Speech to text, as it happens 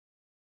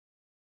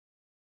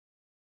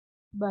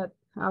But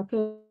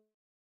okay,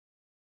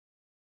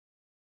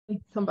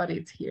 somebody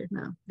is here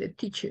now, the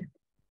teacher.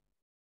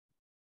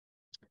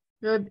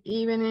 Good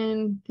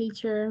evening,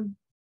 teacher.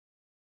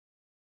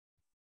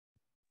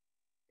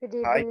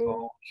 Good Hi,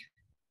 evening.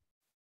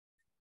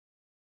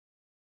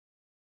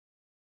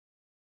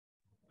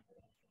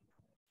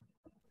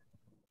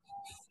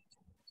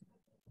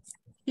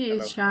 He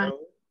is hello, shy.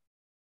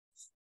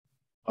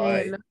 hello.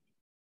 Hi. Hello.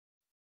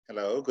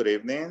 Hello, good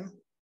evening.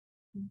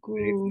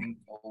 Good evening.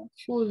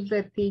 Who's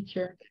the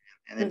teacher?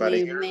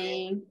 Anybody hear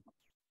me?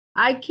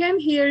 I can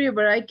hear you,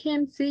 but I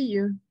can't see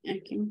you.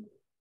 Okay.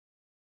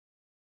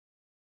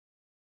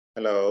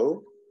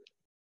 Hello,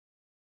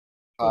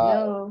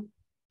 Hello.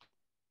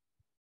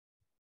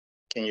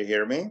 can you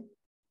hear me?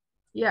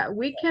 Yeah,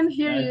 we can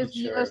hear you.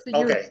 Just you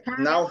Okay, can't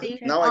now see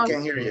I us.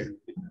 can hear you.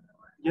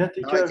 Yeah,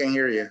 Now I teacher. can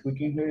hear you. We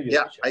can hear you.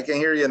 Yeah, Teacher. I can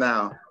hear you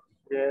now.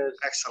 Yes.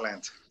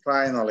 Excellent,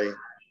 finally.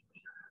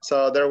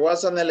 So there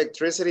was an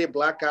electricity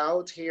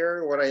blackout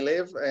here where I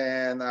live,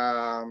 and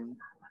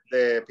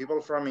the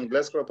people from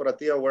Ingles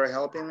Corporativa were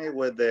helping me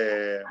with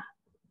the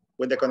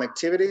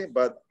connectivity,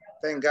 but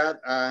thank God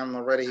I'm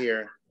already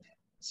here.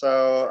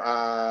 So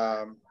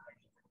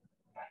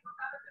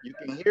you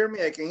can hear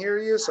me, I can hear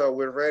you, so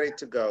we're ready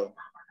to go.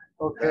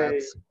 Okay.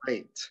 That's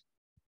great.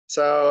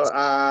 So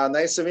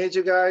nice to meet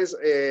you guys.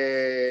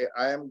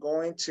 I am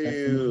going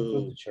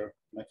to,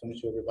 Nice to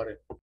meet you, everybody.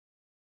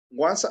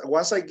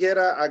 once I get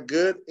a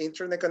good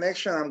internet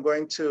connection, I'm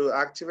going to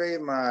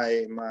activate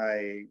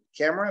my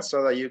camera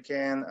so that you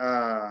can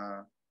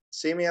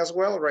see me as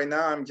well. Right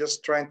now, I'm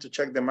just trying to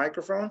check the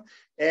microphone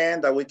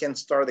and that we can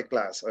start the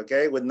class,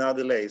 okay, with no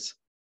delays.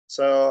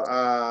 So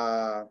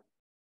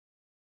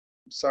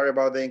sorry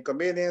about the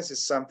inconvenience.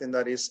 It's something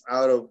that is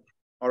out of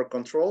our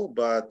control,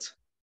 but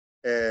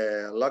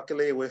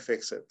luckily we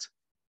fix it.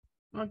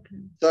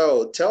 Okay.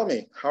 So tell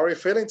me, how are you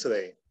feeling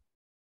today?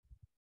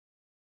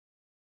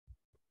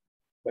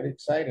 Very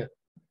excited.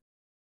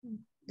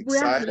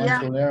 Excited?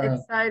 Yeah,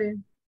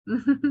 excited.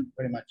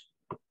 Very much.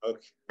 Okay.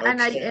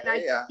 And I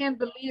yeah. can't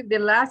believe the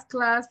last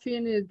class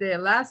finished the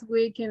last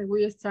weekend.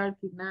 We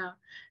started now,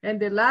 and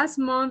the last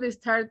month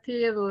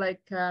started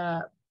like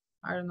I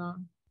don't know.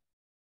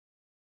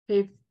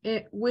 If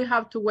we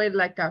have to wait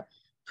like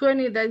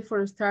 20 days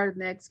for start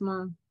next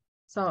month.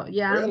 So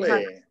yeah, Really?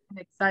 I'm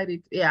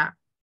excited. Yeah.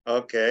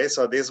 Okay,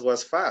 so this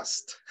was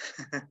fast.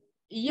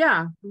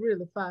 Yeah,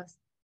 really fast,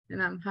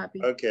 and I'm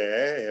happy.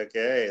 Okay,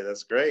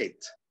 that's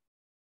great.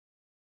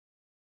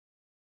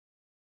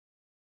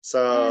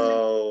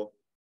 So,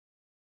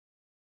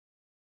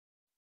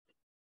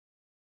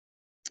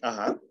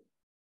 And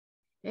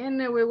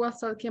we was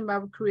talking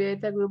about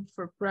create a group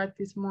for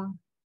practice more.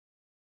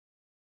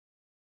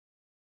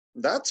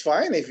 That's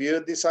fine. If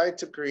you decide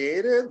to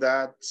create it,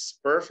 that's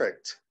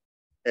perfect.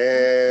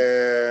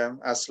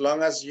 As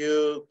long as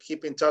you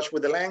keep in touch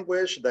with the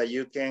language, that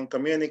you can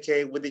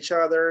communicate with each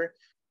other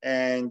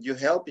and you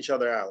help each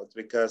other out,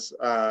 because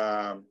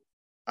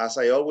as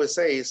I always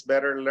say, it's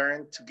better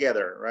learn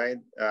together, right?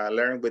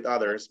 Learn with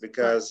others,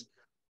 because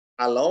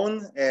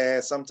alone,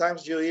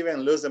 sometimes you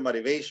even lose the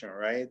motivation,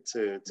 right?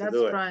 To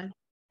do it. Right.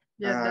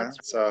 Yeah, that's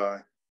right. So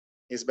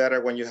it's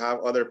better when you have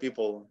other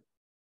people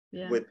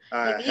with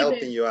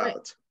helping you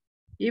out.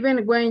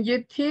 Even when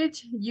you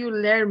teach, you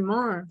learn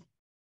more.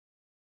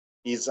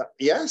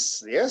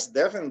 Yes,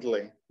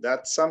 definitely.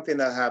 That's something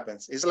that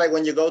happens. It's like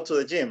when you go to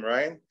the gym,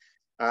 right?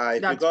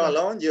 If you go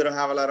alone, you don't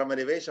have a lot of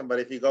motivation, but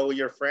if you go with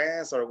your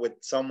friends or with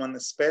someone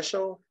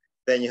special,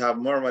 then you have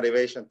more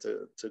motivation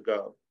to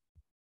go.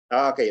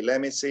 Okay,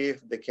 let me see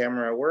if the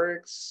camera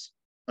works.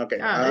 Okay,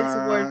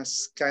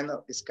 it's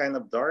kind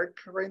of dark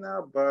right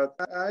now, but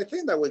I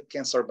think that we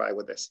can survive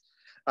with this.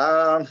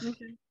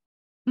 Okay.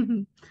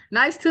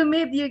 Nice to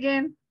meet you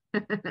again.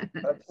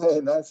 Okay,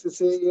 nice to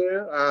see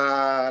you.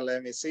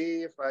 Let me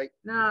see if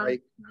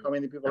how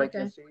many people I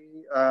can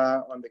see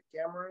on the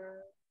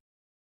camera.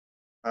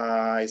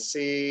 I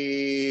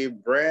see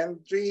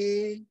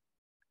Brandy.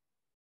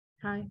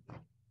 Hi.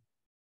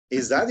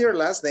 Is that your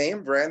last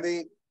name,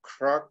 Brandy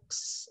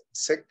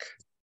Croxick?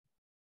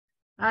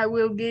 I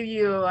will give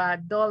you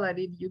 $1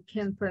 if you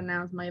can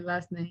pronounce my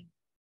last name.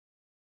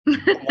 Oh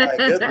my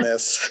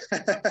goodness.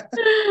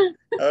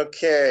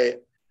 Okay.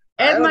 Edma,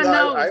 I don't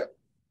know.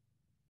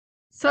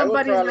 I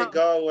would probably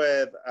go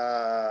with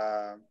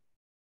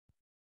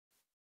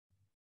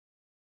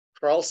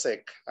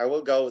Krolzik. I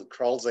will go with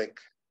Krolzik,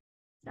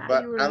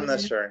 but I'm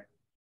not sure.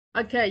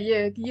 Okay,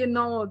 yeah,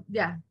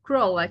 yeah,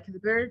 crawl, like the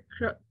bird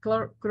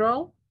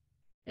crawl,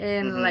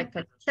 and like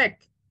a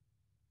check.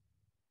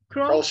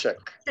 Crawl check.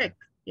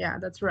 Yeah,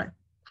 that's right.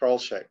 Crawl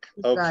check.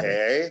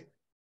 Okay.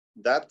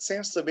 That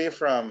seems to be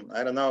from,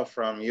 I don't know,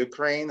 from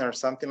Ukraine or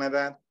something like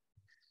that.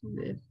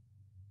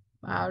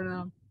 I don't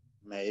know.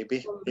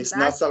 Maybe. It's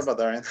not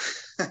Salvadoran.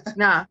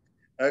 No.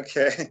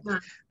 Okay.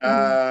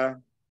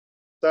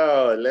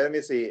 So let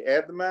me see.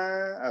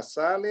 Edma,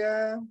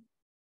 Azalia.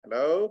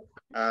 Hello.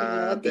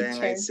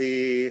 Then I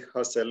see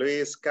Jose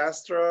Luis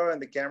Castro in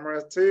the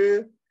camera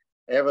too.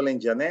 Evelyn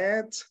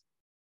Janet,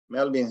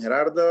 Melvin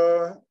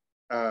Gerardo,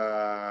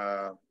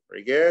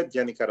 Very good.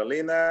 Jenny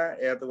Carolina,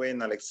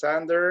 Edwin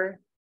Alexander.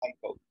 Hi,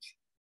 coach.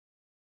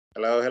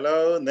 Hello,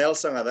 hello.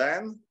 Nelson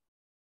Adan.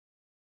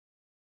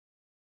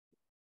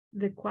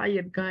 The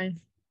quiet guy.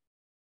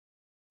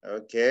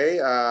 Okay.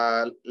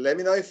 Let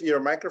me know if your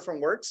microphone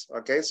works.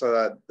 Okay,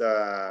 so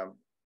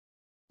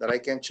that I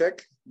can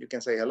check. You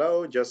can say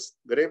hello, just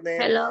good evening.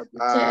 Hello.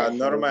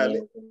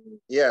 Normally,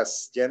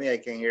 yes, Jenny, I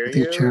can hear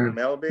Teacher. you.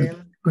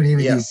 Melvin. Good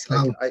evening. Yes,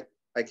 Hello.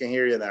 I can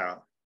hear you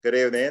now. Good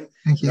evening.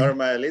 Thank you.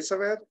 Norma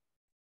Elizabeth.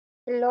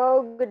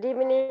 Hello, good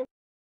evening.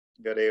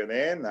 Good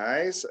evening.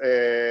 Nice.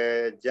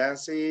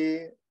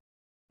 Jancy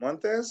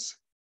Montes.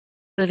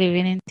 Good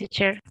evening,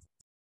 teacher.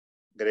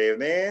 Good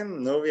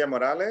evening. Nubia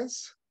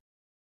Morales.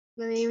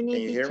 Good evening,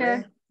 Can you hear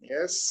me?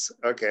 Yes.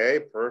 Okay,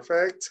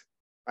 perfect.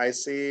 I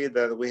see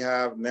that we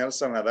have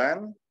Nelson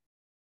Adan.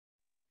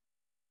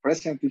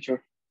 Present,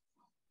 teacher.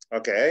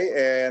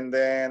 Okay, and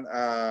then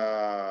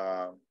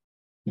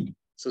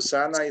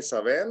Susana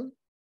Isabel.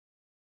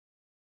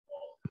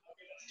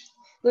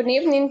 Good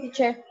evening,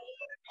 teacher.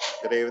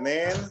 Good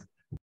evening.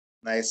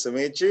 Nice to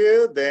meet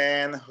you.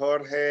 Then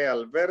Jorge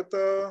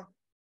Alberto.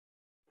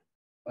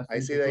 I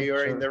see that you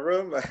are in the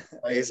room.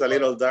 It's a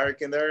little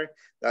dark in there.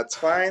 That's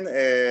fine.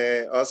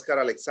 Oscar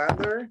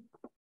Alexander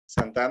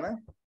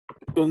Santana.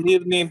 Good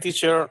evening,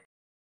 teacher.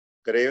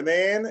 Good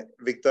evening.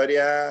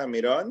 Victoria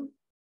Miron.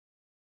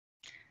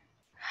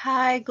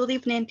 Hi, good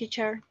evening,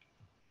 teacher.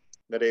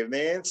 Good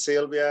evening.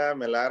 Silvia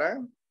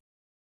Melara.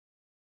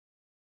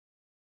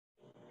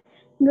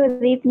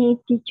 Good evening,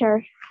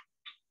 teacher.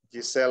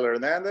 Giselle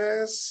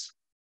Hernandez.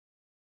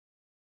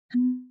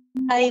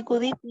 Hi,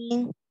 good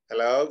evening.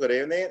 Hello, good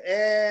evening.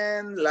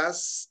 And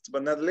last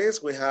but not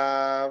least, we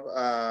have,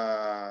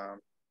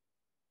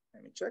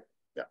 let me check.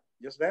 Yeah,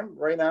 just them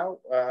right now.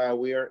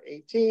 We are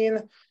 18.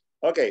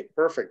 Okay,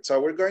 perfect.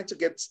 So we're going to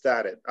get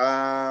started.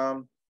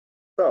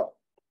 So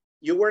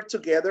you were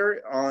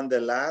together on the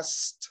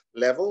last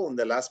level, on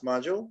the last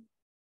module?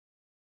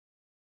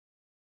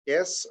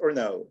 Yes or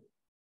no?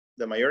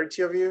 The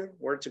majority of you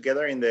were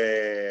together in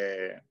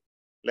the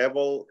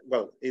level,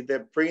 well, in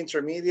the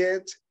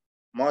pre-intermediate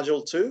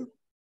module 2?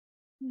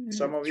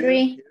 Some of you?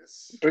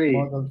 Yes.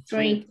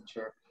 Three.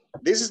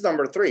 This is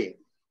number 3.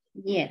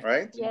 Yes.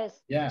 Right?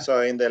 Yes. Yeah.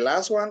 So in the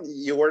last one,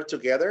 you were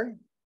together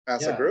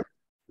as a group?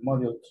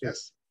 Module 2.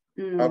 Yes.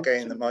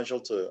 Okay, in the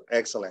module 2.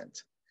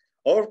 Excellent.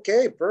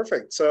 Okay,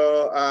 perfect.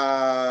 So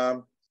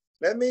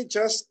let me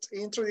just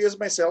introduce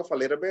myself a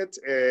little bit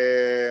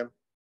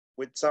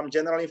with some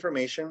general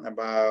information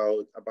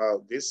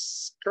about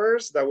this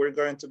course that we're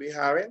going to be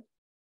having.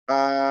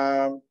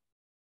 And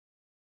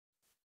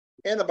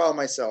about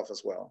myself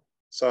as well.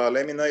 So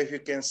let me know if you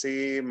can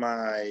see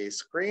my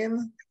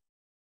screen.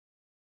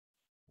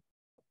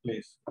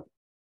 Please.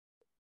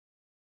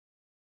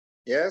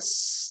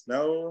 Yes,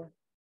 no.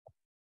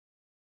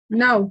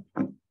 No.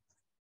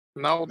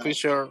 No,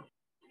 teacher.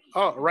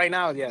 Oh, right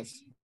now,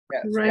 yes.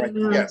 Yes, Right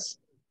now. yes.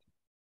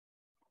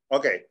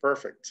 Okay,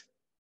 perfect.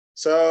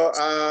 So,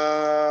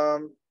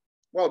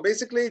 well,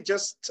 basically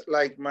just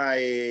like my,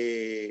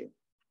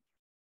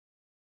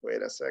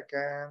 wait a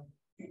second.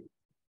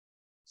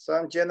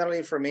 Some general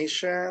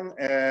information.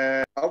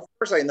 Of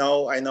course, I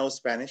know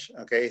Spanish.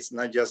 Okay, it's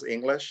not just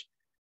English.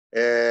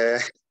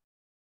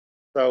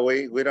 So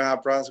we don't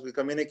have problems with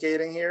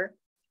communicating here.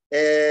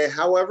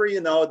 However, you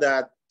know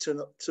that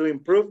to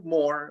improve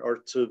more or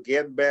to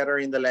get better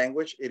in the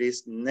language, it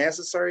is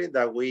necessary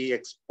that we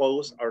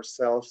expose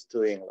ourselves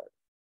to English.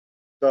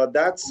 So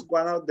that's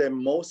one of the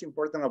most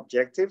important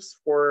objectives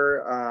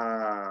for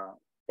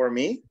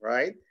me,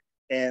 right?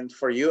 And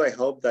for you, I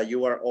hope that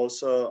you are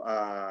also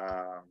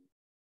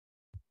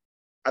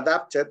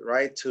adapted,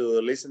 right, to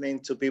listening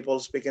to people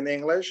speaking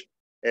English,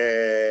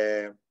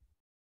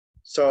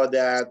 so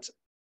that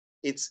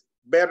it's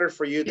better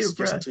for you to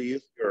just to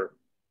use your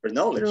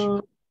knowledge.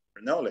 No.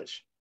 Your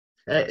knowledge.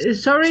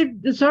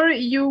 Sorry,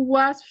 you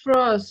was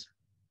froze.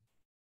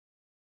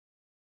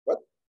 What?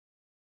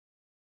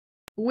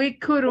 We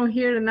couldn't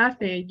hear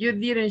nothing. You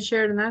didn't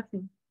share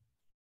nothing.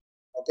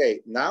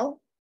 Okay, now?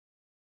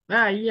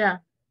 Yeah.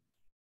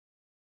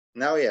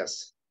 Now,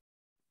 yes.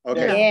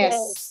 Okay.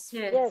 Yes.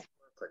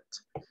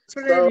 Perfect.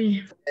 So,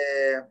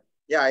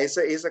 yeah, it's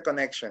a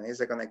connection. It's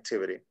a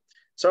connectivity.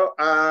 So,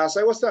 as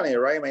I was telling you,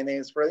 right, my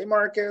name is Freddy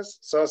Marquez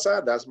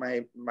Sosa. That's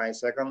my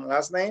second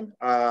last name.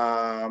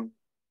 I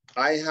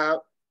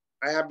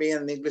have been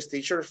an English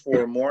teacher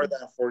for more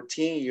than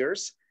 14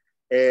 years.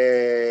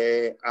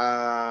 I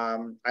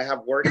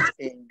have worked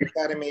in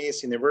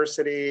academies,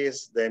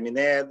 universities, the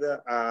MINED,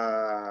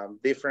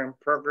 different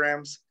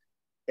programs.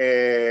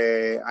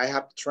 I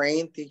have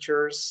trained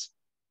teachers.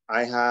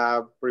 I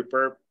have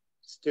prepared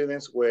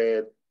students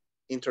with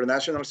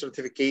international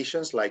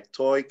certifications like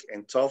TOEIC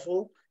and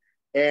TOEFL.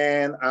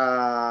 And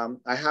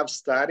I have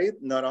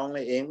studied not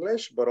only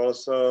English, but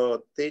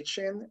also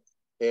teaching,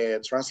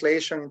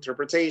 translation,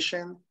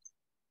 interpretation,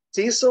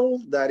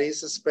 TESOL, that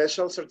is a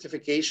special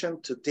certification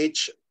to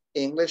teach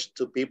English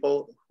to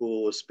people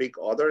who speak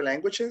other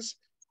languages.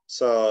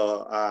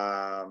 So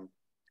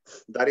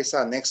that is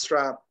an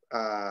extra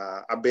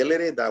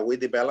ability that we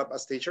develop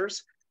as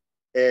teachers.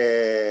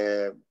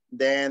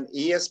 Then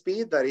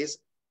ESP, that is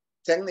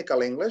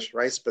technical English,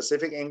 right?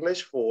 Specific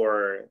English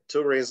for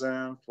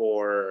tourism,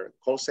 for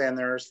call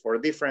centers, for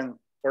different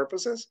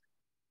purposes.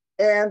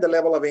 And the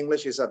level of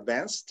English is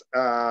advanced.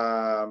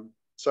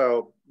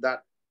 So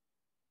that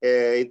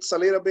it's a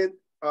little bit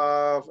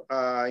of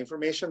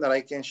information that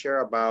I can share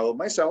about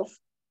myself.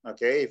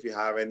 Okay, if you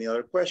have any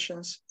other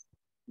questions,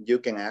 you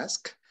can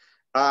ask.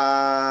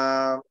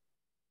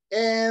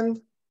 And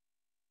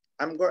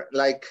I'm going,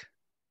 like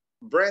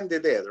Brandy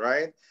did,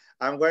 right?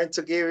 I'm going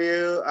to give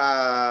you,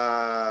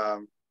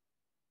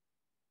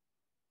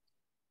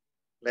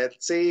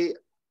 let's see,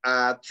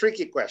 a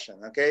tricky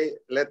question, okay?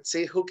 Let's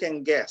see who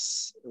can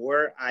guess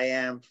where I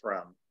am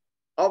from.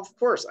 Of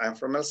course, I'm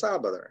from El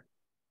Salvador,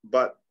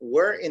 but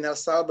where in El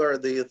Salvador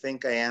do you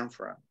think I am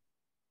from?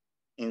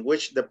 In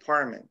which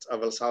department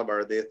of El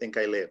Salvador do you think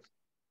I live?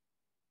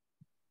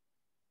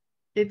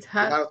 It's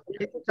hot.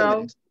 It's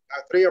cold. I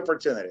have 3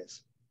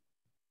 opportunities.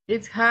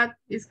 It's hot.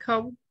 It's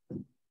cold.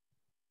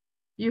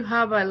 You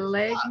have a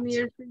lake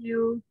near to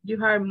you. You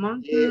have a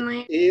mountain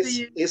near to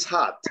you. It's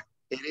hot.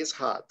 It is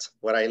hot.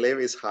 Where I live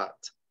is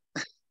hot.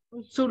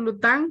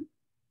 Sulután.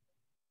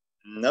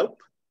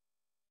 Nope.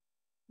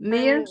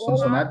 Near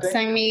Sonsonate.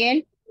 San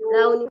Miguel.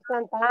 La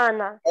Santa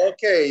Ana.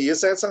 Okay, you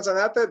said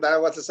Sonsonate.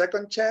 That was the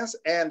second chance.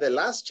 And the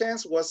last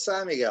chance was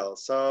San Miguel.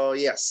 So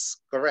yes,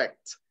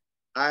 correct.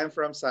 I'm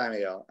from San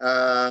Miguel.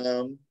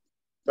 So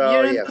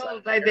you're yes.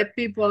 told by the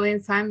people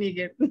in San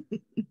Miguel.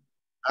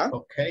 Huh?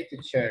 Okay,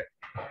 teacher.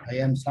 I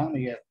am San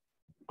Miguel.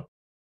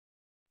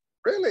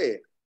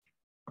 Really?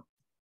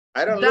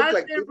 I don't That's look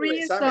like the people in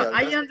reason. San Miguel.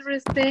 I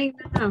understand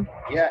now.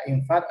 Yeah,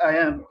 in fact, I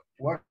am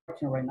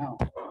working right now.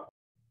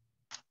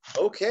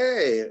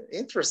 Okay,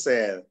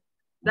 interesting.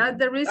 That's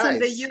the reason Nice.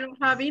 that you don't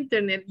have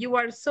internet. You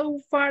are so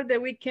far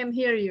that we can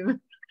hear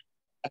you.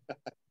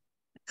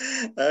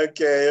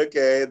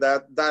 Okay,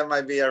 that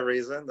might be a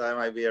reason. That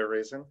might be a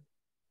reason.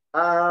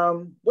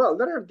 Well,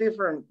 there are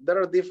different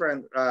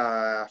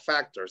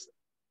factors.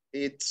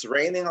 It's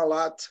raining a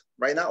lot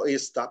right now. It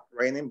stopped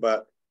raining,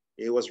 but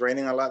it was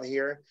raining a lot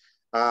here.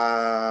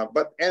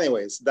 But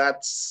anyways,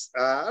 that's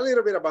a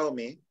little bit about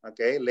me.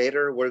 Okay,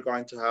 later we're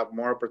going to have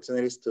more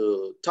opportunities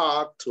to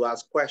talk, to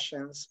ask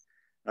questions,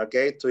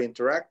 okay, to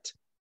interact,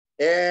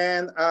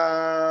 and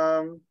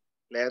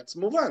let's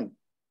move on.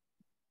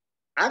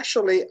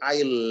 Actually,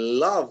 I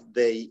love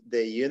the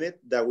unit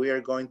that we are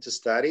going to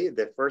study,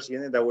 the first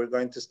unit that we're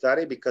going to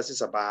study, because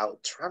it's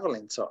about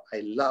traveling. So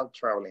I love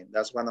traveling.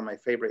 That's one of my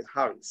favorite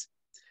hobbies.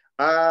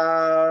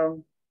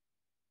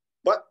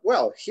 But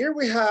well, here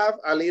we have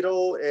a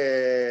little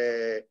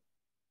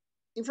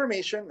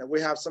information.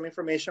 We have some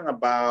information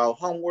about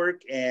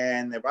homework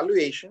and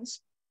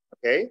evaluations.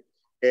 Okay.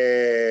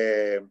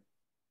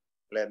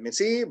 Let me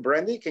see.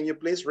 Brandy, can you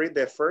please read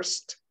the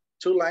first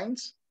 2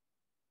 lines?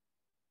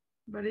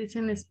 But it's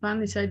in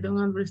Spanish, I don't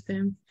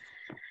understand.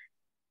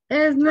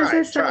 Es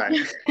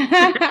necesario.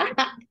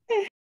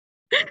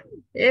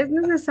 Es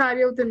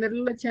necesario obtener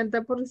el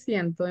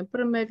 80% en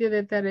promedio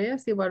de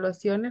tareas y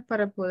evaluaciones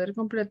para poder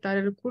completar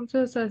el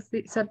curso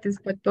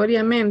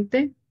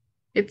satisfactoriamente.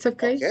 It's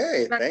okay.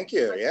 Okay, thank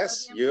you.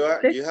 Yes, you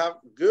have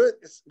good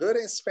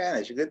in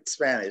Spanish, good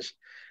Spanish.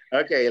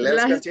 Okay,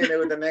 let's continue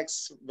with the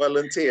next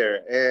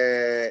volunteer.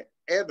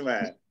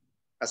 Edma,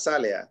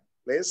 Azalia,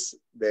 please,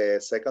 the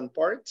second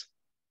part.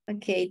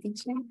 Ok,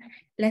 teacher.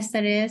 Las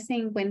tareas se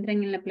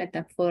encuentran en la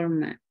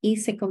plataforma y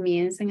se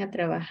comienzan a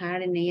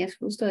trabajar en ellas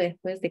justo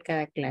después de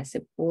cada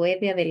clase.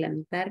 Puede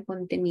adelantar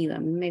contenido. A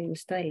mí me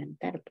gusta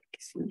adelantar porque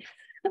sí.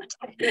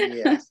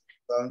 Yes,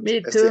 son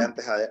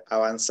estudiantes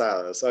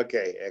avanzados.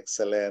 Okay,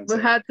 excellent. We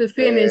have to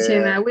finish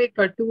in a week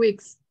or 2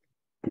 weeks.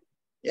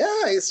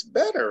 Yeah, it's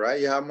better,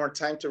 right? You have more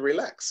time to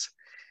relax.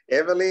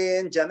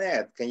 Evelyn,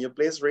 Janet, can you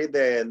please read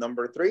the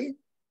number 3?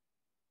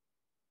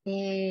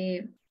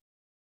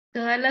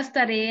 Todas las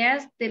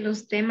tareas de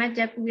los temas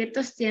ya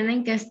cubiertos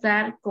tienen que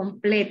estar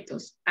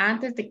completos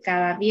antes de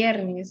cada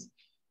viernes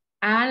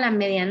a la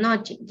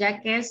medianoche, ya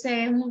que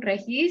ese es un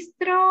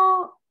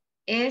registro,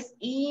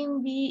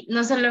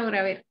 no se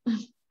logra ver.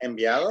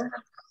 ¿Enviado?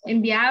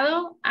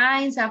 Enviado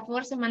a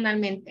ISSS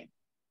semanalmente.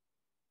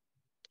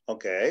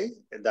 Okay,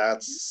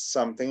 that's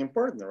something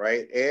important,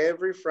 right?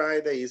 Every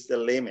Friday is the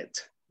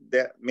limit,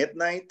 the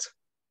midnight,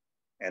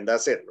 and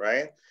that's it,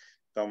 right?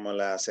 Como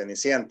la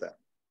Cenicienta.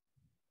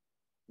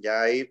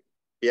 Ya ahí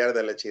pierde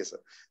el hechizo.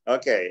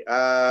 Okay,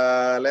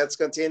 let's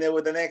continue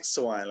with the next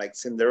one, like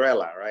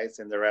Cinderella, right?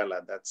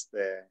 Cinderella, that's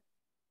the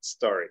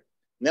story.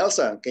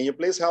 Nelson, can you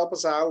please help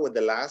us out with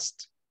the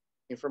last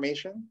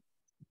information?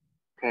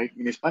 Okay,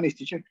 in Spanish,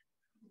 teacher.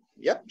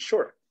 Yep,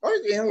 sure. Or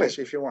in English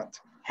if you want.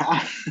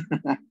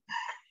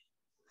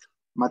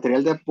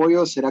 Material de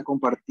apoyo será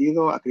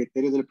compartido a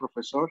criterio del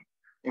profesor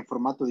en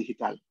formato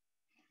digital.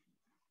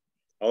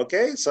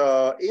 Okay,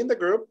 so in the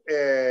group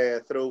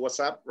through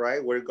WhatsApp,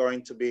 right, we're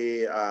going to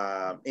be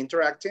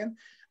interacting.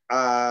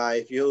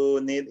 If you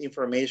need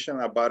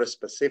information about a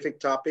specific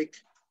topic,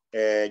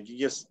 you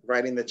just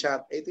write in the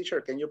chat, hey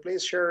teacher, can you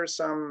please share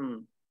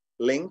some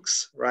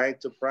links, right,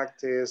 to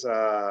practice,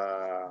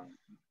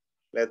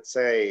 let's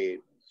say,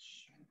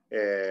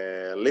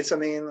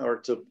 listening, or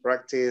to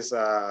practice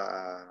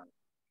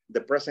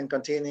the present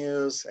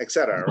continuous,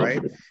 etc.,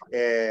 right?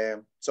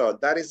 So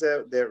that is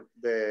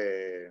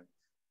the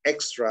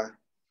extra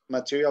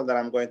material that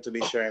I'm going to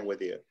be sharing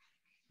with you.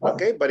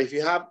 Okay, but if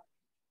you have,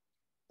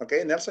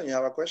 okay, Nelson, you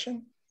have a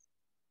question?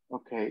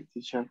 Okay,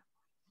 teacher.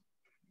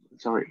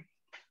 Sorry.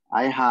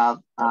 I have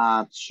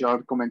a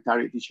short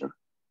commentary, teacher.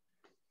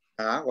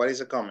 What is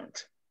the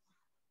comment?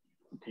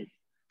 Okay.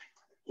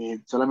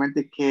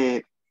 Solamente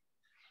que,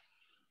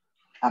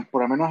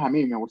 por lo menos a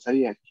mí me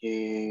gustaría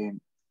que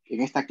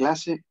en esta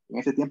clase, en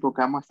este tiempo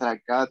que vamos a estar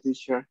acá,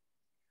 teacher,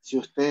 si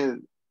usted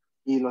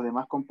y los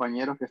demás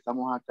compañeros que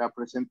estamos acá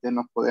presentes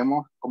nos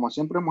podemos, como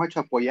siempre hemos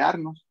hecho,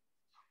 apoyarnos,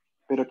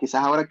 pero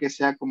quizás ahora que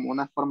sea como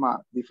una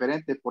forma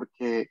diferente,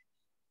 porque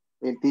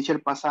el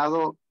teacher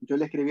pasado, yo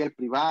le escribí al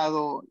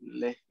privado,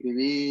 le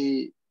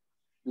escribí,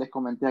 les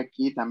comenté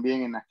aquí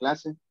también en las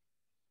clases,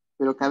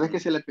 pero cada vez que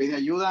se le pedía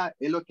ayuda,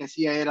 él lo que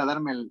hacía era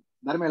darme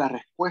las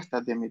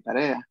respuestas de mi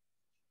tarea.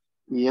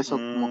 Y eso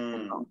como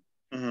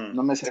que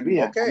no me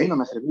servía, Okay. a mí no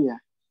me servía.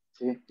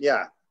 Sí.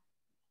 Yeah,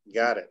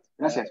 got it.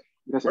 Gracias.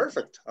 Gracias.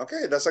 Perfect.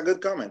 Okay, that's a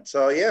good comment.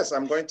 So yes,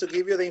 I'm going to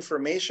give you the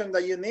information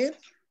that you need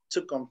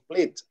to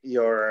complete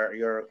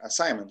your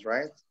assignment,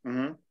 right?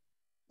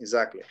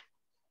 Exactly.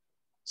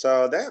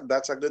 So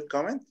that's a good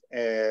comment,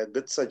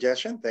 good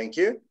suggestion. Thank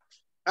you.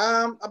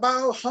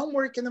 About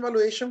homework and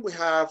evaluation, we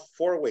have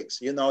 4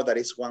 weeks. You know that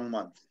is 1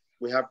 month.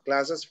 We have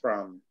classes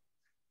from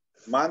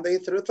Monday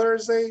through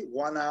Thursday,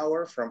 1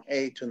 hour from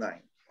 8 to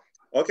 9.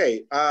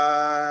 Okay,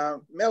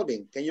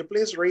 Melvin, can you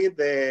please read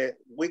the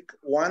week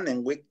 1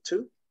 and week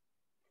 2?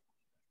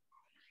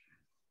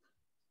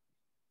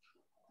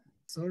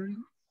 Sorry,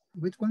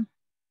 which one?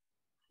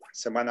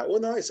 Semana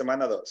 1 y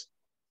semana 2.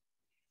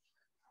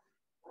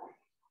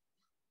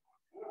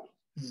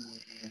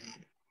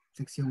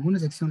 Sección 1 y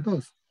sección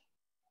 2.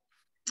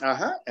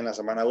 Ajá, en la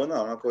semana 1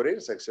 vamos a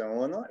cubrir sección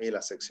 1 y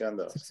la sección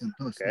 2. Sección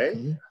 2,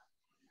 Okay.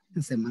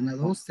 En semana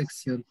 2,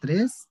 sección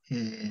 3,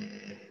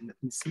 let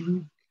me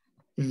see.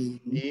 Y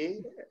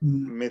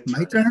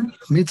midterm.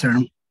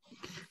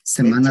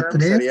 Semana midterm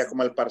 3. sería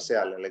como el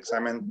parcial, el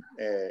examen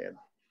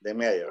de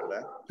medio,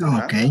 ¿verdad?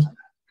 Ok.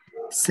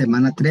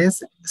 Semana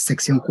 3,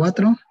 sección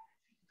 4.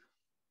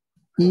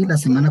 Y la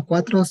semana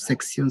 4,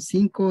 sección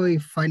 5 y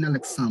final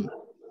exam.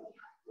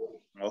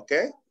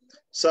 Okay.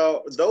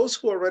 So those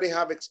who already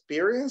have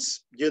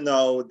experience, you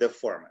know the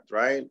format,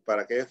 right?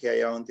 Para aquellos que ya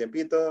llevan un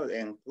tiempito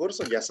en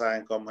curso, ya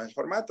saben cómo es el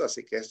formato,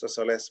 así que esto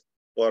solo es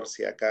por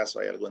si acaso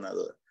hay alguna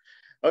duda.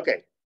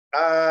 Okay.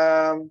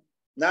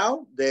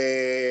 Now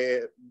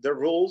the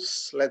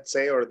rules, let's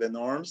say, or the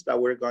norms that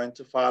we're going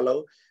to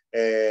follow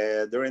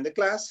during the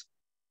class.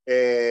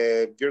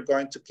 You're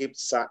going to keep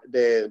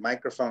the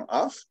microphone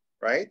off,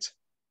 right?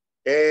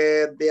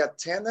 The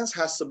attendance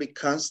has to be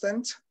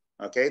constant,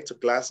 okay, to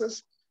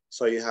classes.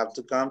 So you have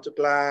to come to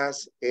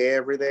class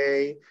every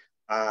day,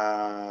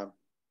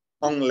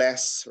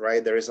 unless,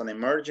 right, there is an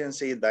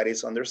emergency that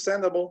is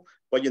understandable,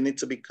 but you need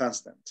to be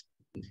constant.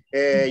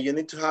 You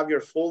need to have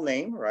your full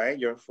name, right?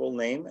 Your full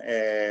name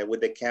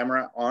with the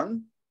camera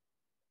on.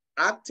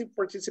 Active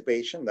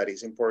participation, that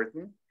is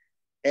important.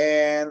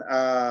 And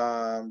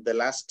the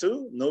last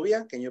 2,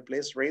 Nubia, can you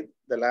please read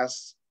the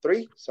last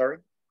 3? Sorry.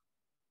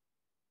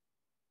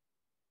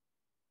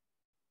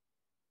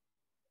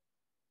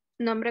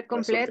 Nombre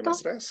completo.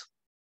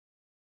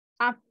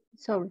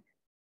 Sorry.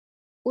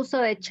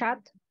 Uso de chat.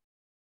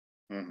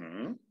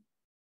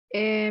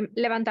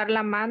 Levantar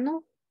la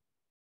mano.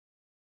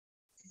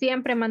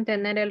 Siempre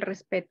mantener el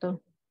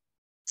respeto.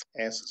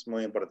 Eso es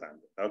muy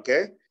importante.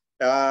 Okay.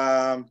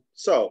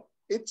 So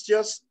it's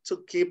just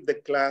to keep the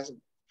class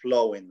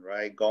flowing,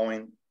 right?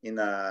 Going in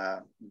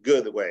a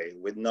good way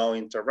with no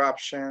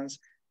interruptions.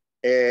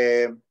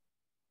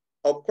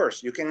 Of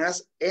course, you can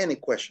ask any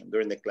question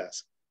during the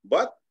class,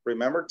 but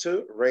remember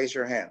to raise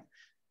your hand.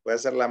 Puede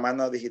ser la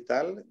mano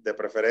digital de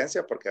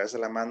preferencia, porque a veces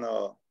la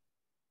mano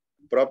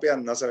propia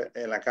no se ve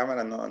en la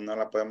cámara, no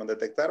la podemos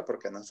detectar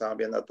porque no estamos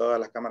viendo todas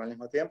las cámaras al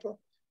mismo tiempo,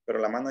 pero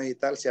la mano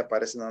digital sí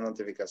aparece una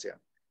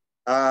notificación.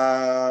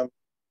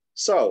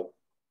 So,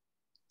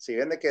 si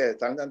ven de que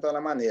están dando la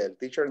mano y el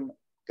teacher,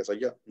 que soy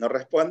yo, no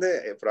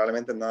responde,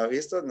 probablemente no ha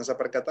visto, no se ha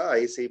percatado,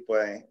 ahí sí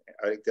pueden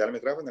activar el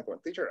micrófono como,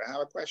 teacher, I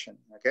have a question,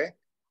 okay?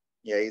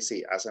 Y ahí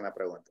sí, hacen la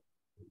pregunta.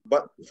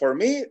 But for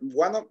me,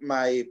 one of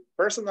my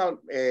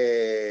personal,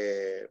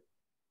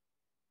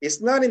 it's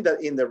not in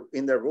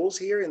the rules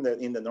here, in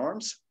the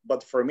norms,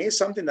 but for me,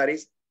 something that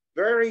is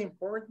very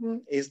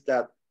important is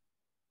that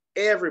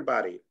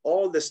everybody,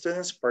 all the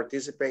students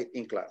participate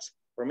in class.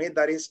 For me,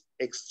 that is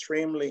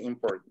extremely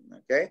important,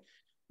 okay?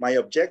 My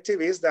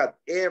objective is that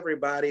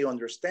everybody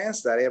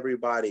understands, that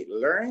everybody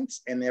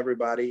learns, and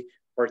everybody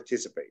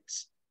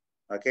participates.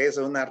 Okay,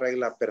 esa es una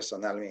regla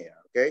personal mía,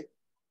 okay?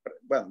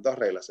 Bueno, 2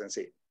 reglas en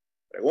sí.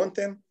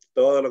 Pregunten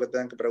todo lo que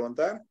tengan que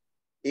preguntar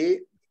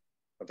y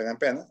no tengan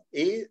pena,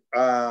 y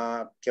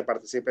que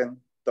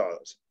participen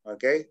todos,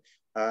 okay?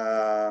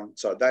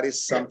 So that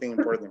is something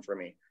important for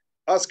me.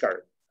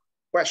 Oscar,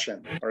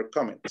 question or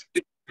comment?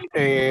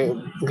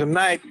 Good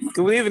night.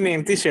 Good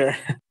evening, teacher.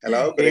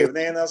 Hello, good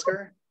evening,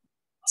 Oscar.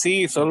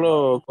 Sí,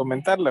 solo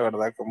comentar la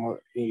verdad, como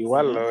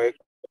igual lo he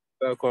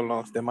comentado con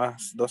los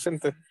demás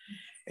docentes.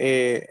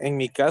 En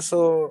mi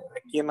caso,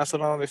 aquí en la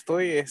zona donde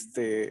estoy,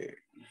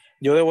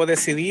 yo debo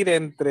decidir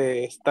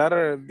entre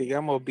estar,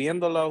 digamos,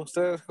 viéndolo a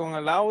ustedes con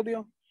el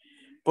audio,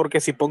 porque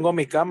si pongo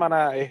mi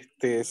cámara,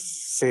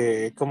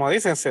 como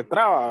dicen, se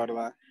traba,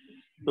 ¿verdad?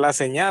 La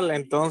señal,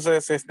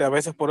 entonces, a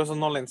veces por eso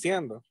no la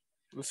enciendo.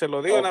 Se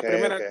lo digo en la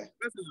primera clase,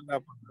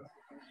 ¿verdad?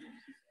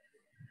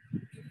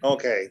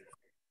 Okay,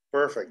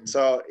 perfect.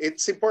 So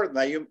it's important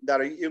that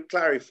you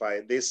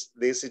clarify this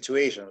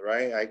situation,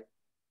 right?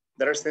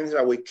 There are things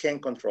that we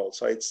can't control,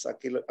 so it's a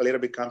little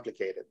bit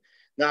complicated.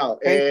 Now,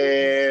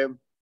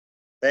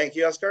 thank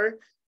you, Oscar.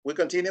 We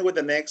continue with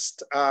the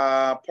next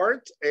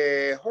part.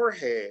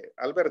 Jorge,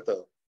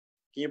 Alberto,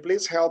 can you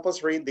please help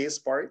us read this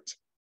part?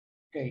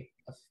 Okay,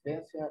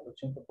 asistencia al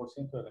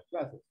 80% de las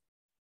clases.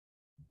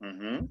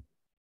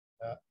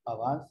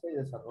 Avance y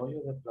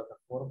desarrollo de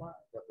plataforma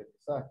de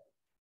aprendizaje.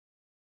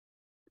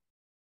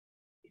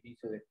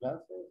 Inicio de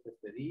clases,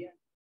 despedida,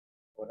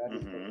 horario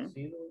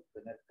establecido,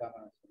 tener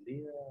cámara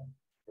encendida,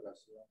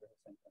 duración de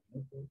 60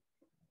 minutos,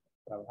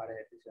 trabajar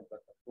ejercicio en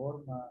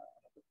plataforma.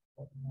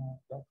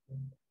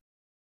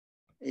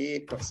 Y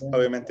pues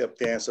obviamente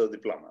obtiene su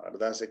diploma,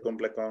 ¿verdad? Se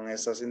cumple con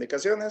esas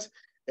indicaciones.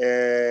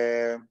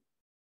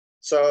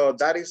 So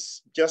that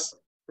is just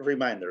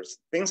reminders.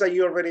 Things that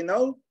you already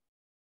know,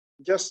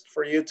 just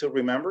for you to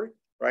remember,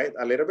 right?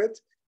 A little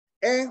bit.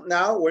 And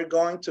now we're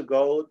going to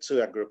go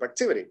to a group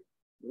activity.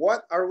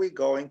 What are we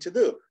going to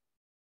do?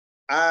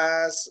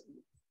 As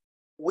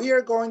we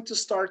are going to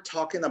start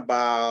talking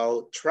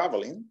about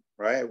traveling,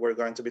 right? We're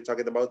going to be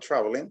talking about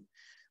traveling.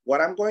 What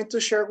I'm going to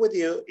share with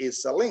you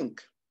is a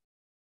link.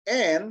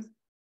 And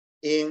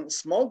in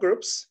small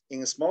groups,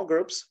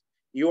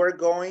 you are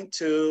going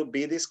to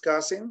be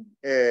discussing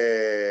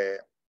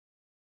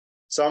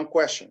some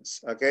questions,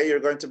 okay?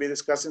 You're going to be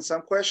discussing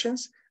some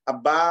questions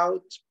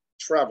about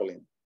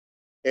traveling.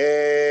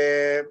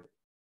 Let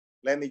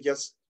me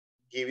just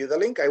give you the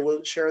link. I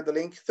will share the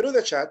link through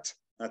the chat,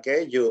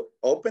 okay? You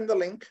open the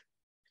link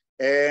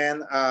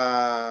and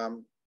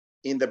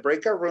in the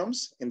breakout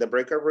rooms,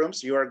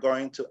 you are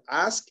going to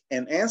ask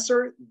and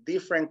answer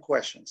different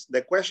questions,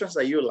 the questions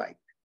that you like,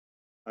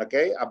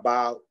 okay,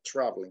 about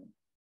traveling.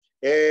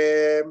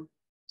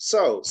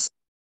 So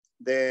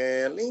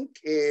the link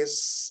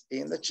is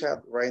in the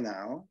chat right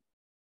now.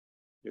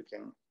 You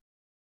can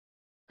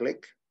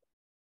click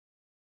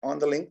on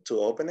the link to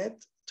open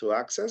it, to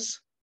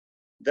access.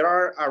 There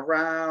are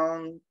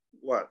around,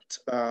 what,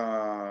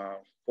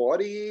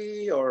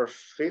 40 or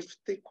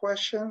 50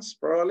 questions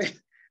probably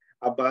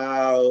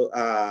about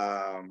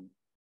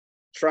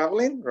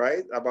traveling,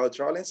 right? About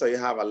traveling. So you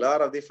have a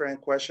lot of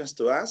different questions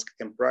to ask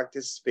and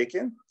practice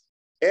speaking.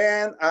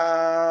 And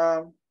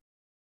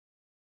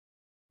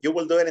you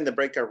will do it in the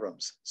breakout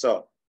rooms.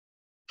 So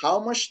how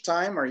much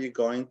time are you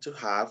going to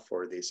have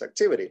for this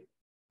activity?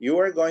 You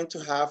are going to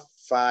have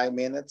 5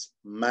 minutes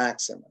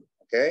maximum,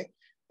 okay?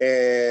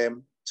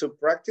 To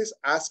practice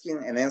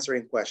asking and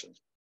answering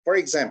questions. For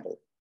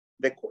example,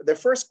 the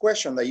first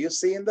question that you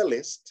see in the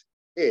list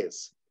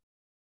is,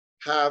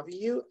 have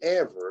you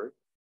ever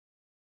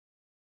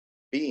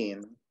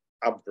been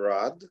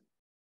abroad?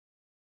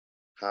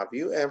 Have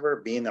you ever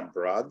been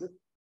abroad?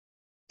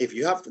 If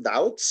you have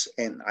doubts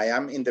and I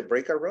am in the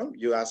breakout room,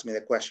 you ask me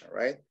the question,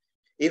 right?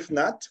 If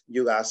not,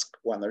 you ask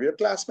one of your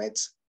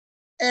classmates.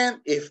 And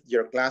if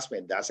your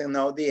classmate doesn't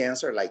know the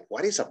answer, like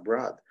what is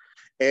abroad?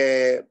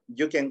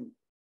 You can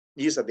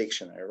use a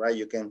dictionary, right?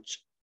 You can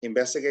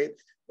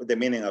investigate the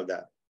meaning of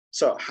that.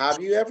 So have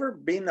you ever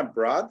been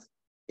abroad?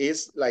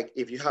 Is like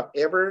if you have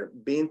ever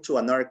been to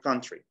another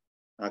country,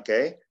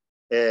 okay,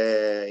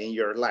 in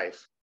your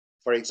life.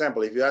 For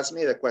example, if you ask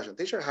me the question,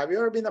 teacher, have you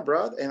ever been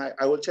abroad? And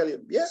I will tell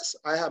you, yes,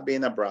 I have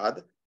been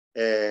abroad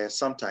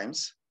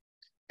sometimes.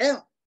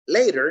 And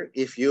later,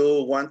 if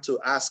you want to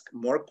ask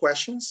more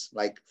questions,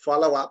 like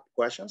follow-up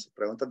questions,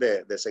 preguntas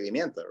de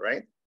seguimiento,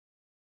 right?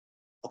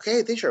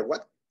 Okay, teacher,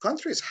 what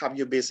countries have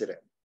you visited?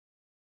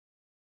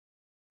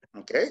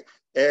 Okay,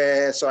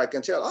 so I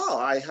can tell, oh,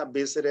 I have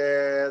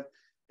visited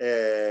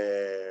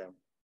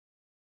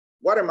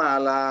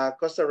Guatemala,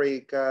 Costa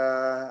Rica,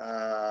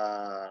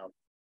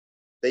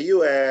 the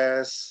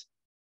US,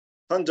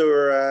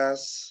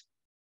 Honduras,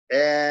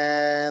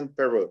 and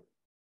Peru.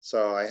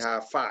 So I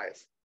have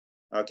 5,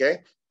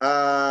 okay?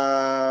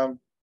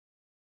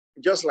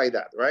 Just like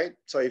that, right?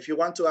 So if you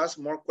want to ask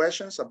more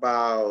questions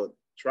about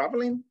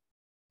traveling,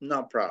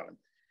 no problem.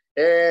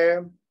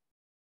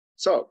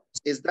 So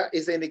is the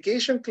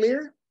indication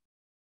clear?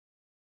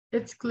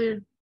 It's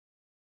clear.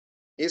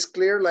 Is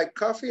clear like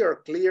coffee or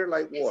clear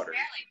like water?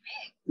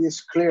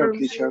 It's clear,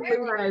 teacher.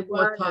 Like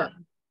water.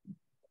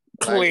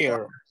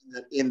 Clear.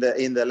 In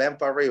the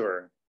Lempa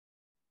River.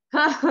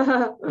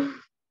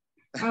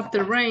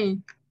 After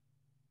rain.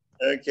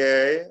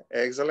 Okay,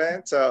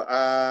 excellent. So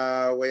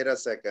wait a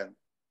second.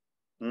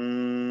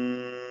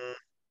 I'm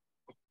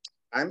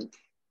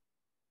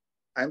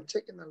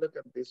taking a look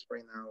at this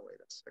right now. Wait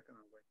a second,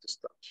 I'm going to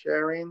stop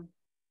sharing.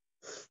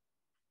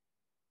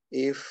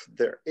 If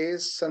there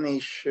is an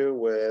issue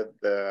with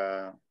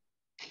the,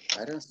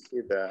 I don't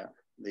see the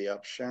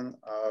option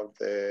of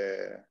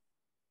the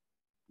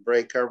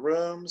breakout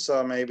room,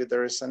 so maybe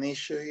there is an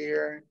issue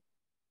here.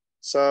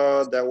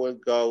 So that will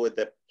go with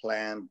the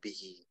plan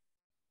B.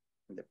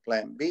 The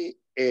plan B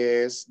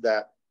is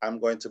that I'm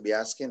going to be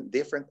asking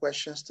different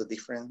questions to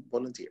different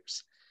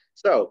volunteers.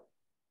 So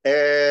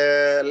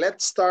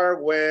let's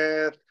start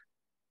with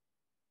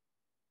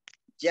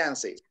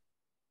Jancy.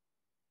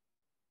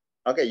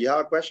 Okay, you have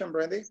a question,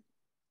 Brandy?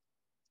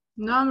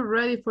 No, I'm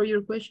ready for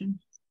your question.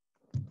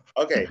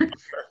 Okay,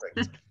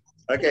 perfect.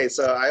 Okay,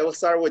 so I will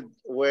start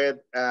with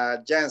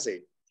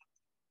Jancy.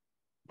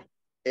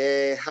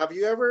 Have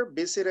you ever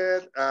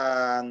visited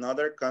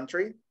another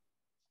country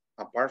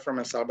apart from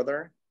El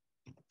Salvador?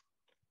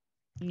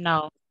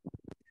 No.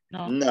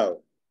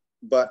 No.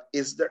 But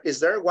is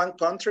there one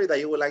country that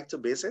you would like to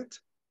visit?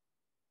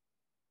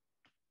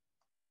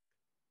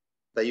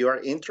 That you are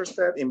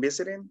interested in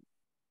visiting?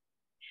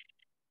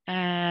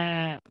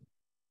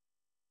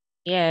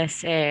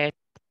 Yes.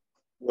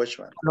 Which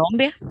one?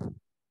 Colombia.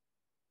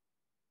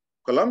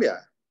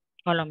 Colombia.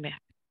 Colombia.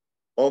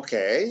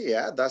 Okay,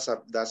 yeah, that's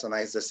a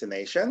nice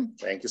destination.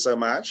 Thank you so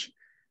much.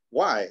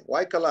 Why?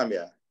 Why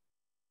Colombia?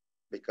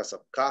 Because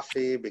of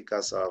coffee,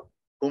 because of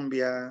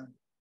cumbia?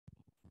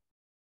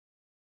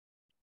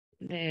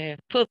 The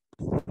food.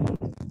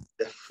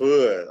 The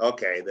food.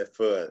 Okay, the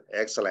food.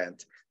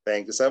 Excellent.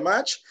 Thank you so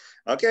much.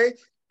 Okay,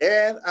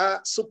 and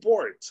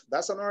support.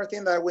 That's another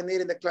thing that we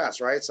need in the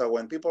class, right? So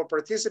when people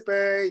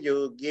participate,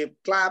 you give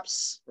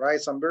claps, right?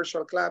 Some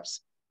virtual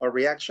claps or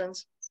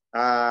reactions.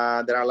 There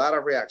are a lot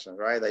of reactions,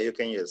 right, that you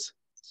can use.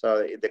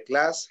 So the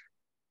class,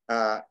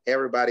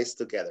 everybody's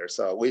together.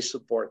 So we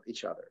support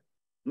each other.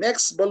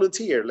 Next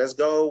volunteer, let's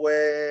go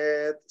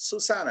with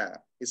Susana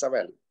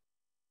Isabel.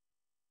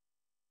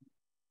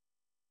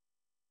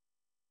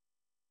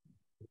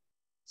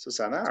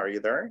 Susana, are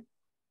you there?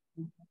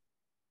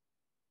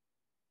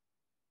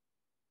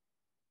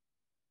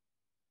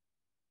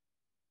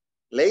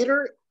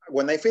 Later,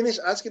 when I finish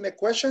asking the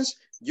questions,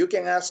 you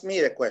can ask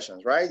me the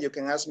questions, right? You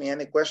can ask me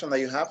any question that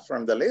you have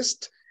from the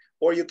list,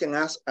 or you can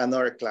ask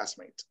another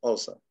classmate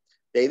also.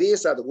 The idea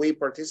is that we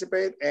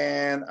participate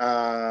and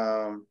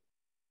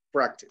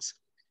practice.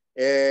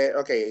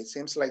 Okay, it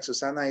seems like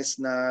Susana is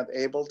not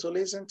able to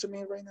listen to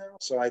me right now,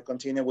 so I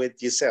continue with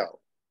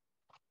Giselle.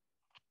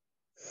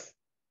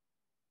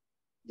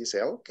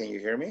 Giselle, can you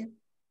hear me?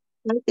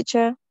 No,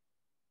 teacher.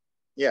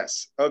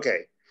 Yes,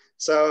 okay.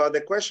 So the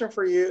question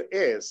for you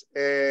is,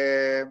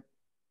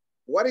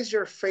 what is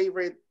your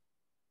favorite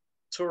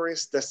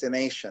tourist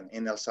destination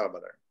in El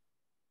Salvador?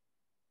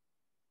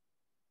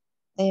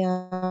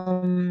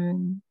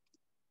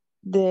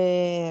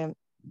 The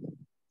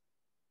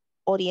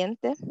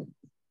Oriente.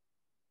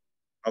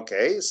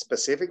 Okay,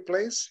 specific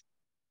place?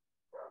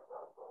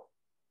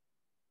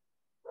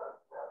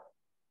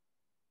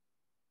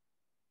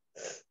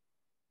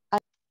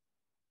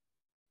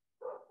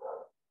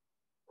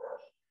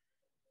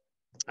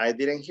 I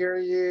didn't hear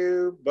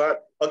you,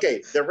 but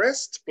okay, the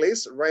rest,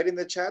 please write in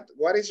the chat.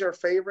 What is your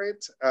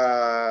favorite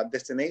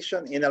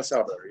destination in El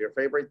Salvador? Your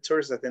favorite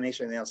tourist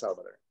destination in El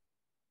Salvador?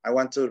 I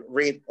want to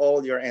read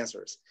all your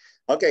answers.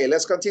 Okay,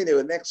 let's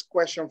continue. Next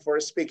question for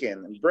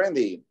speaking.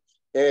 Brandy,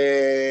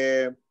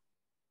 do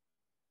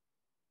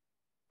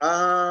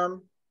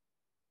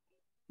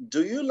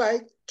you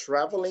like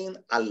traveling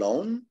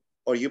alone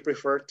or you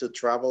prefer to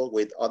travel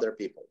with other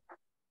people?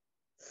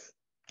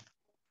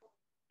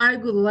 I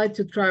would like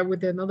to try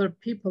with another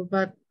people,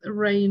 but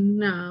right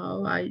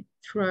now I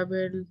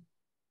travel,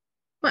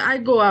 but I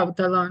go out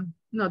alone,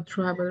 not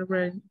travel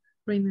right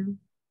now.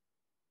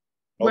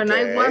 When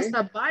I was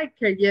a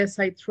biker, yes,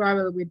 I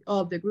traveled with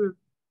all the group.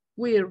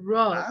 We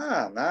rode.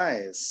 Ah,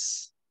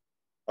 nice.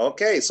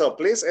 Okay, so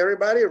please,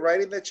 everybody,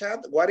 write in the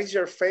chat, what is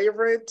your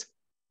favorite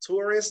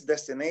tourist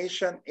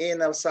destination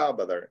in El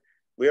Salvador?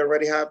 We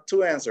already have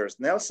two answers.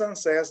 Nelson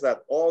says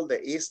that all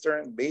the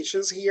eastern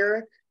beaches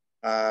here,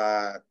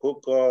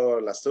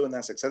 Cuco, Las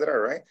Tunas, etc.,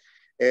 right?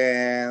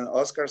 And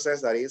Oscar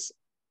says that is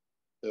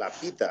La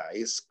Pita,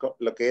 is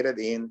located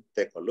in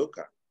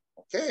Tecoluca.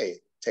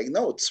 Okay, take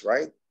notes,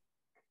 right?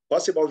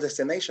 Possible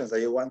destinations that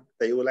you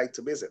would like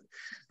to visit.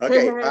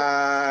 Okay,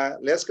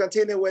 let's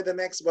continue with the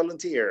next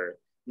volunteer.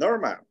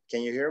 Norma,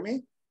 can you hear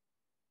me?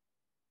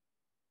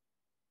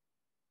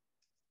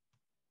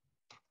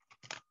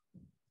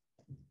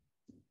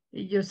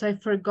 Yes, I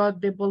forgot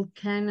the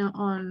volcano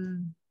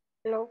on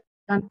Hello.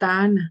 Santa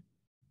Ana.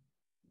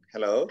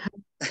 Hello.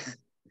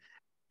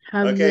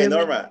 Have Okay, you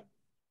Norma.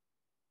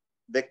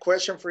 The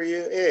question for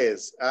you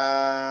is,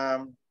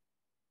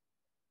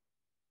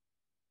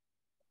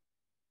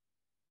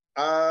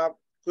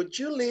 could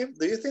you live,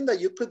 do you think that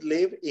you could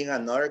live in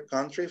another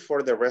country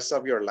for the rest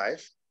of your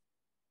life?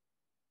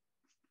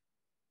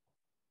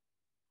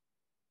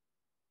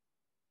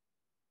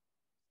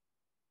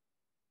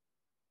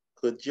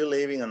 Could you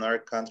live in another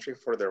country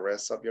for the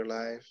rest of your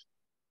life?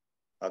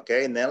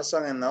 Okay,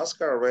 Nelson and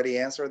Oscar already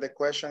answered the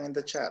question in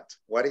the chat.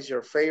 What is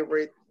your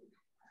favorite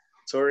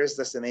tourist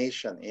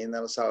destination in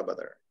El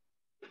Salvador?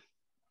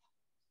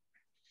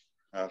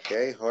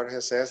 Okay, Jorge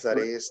says that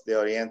is the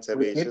Oriente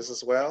Beaches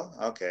as well.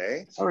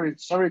 Okay. Sorry,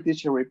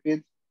 teacher,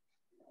 repeat.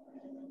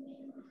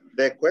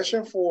 The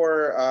question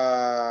for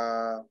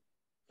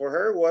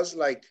her was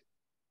like,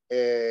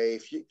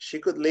 if she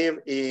could live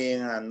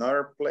in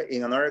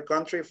another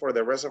country for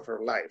the rest of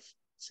her life.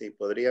 Si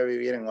podría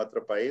vivir en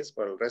otro país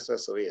por el resto de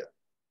su vida.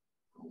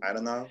 I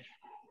don't know.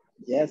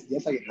 Yes,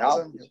 I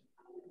have.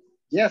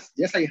 Yes,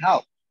 I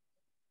have.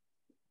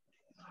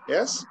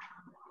 Yes?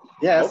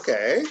 Yes.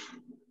 Okay.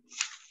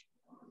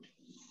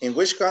 In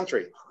which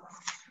country?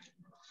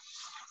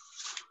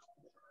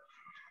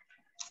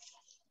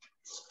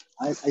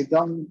 I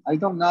don't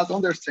not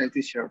understand,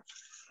 teacher.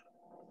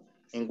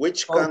 In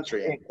which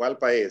country? ¿En cuál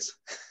país?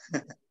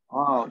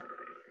 Oh,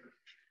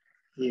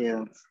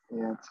 yeah,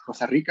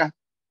 Costa Rica.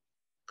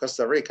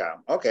 Costa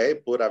Rica. Okay,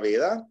 pura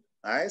vida.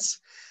 Nice.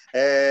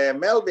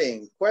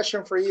 Melvin,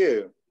 question for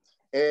you.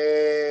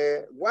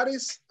 What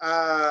is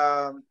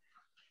a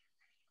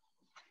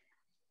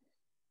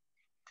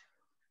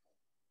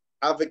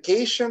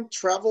vacation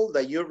travel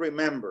that you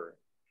remember?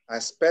 A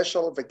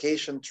special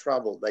vacation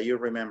travel that you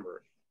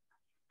remember?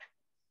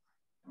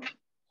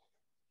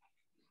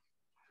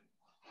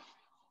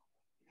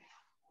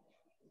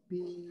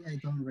 I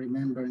don't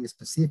remember in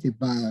specific,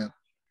 but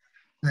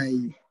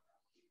I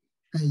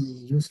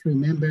just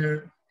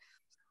remember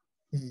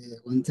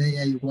one day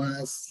I were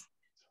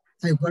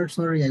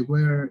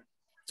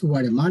to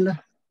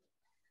Guatemala.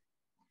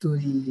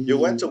 You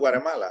went to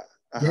Guatemala?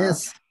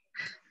 Yes,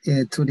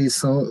 to the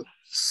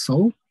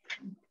Zoológico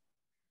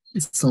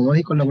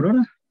La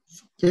Aurora.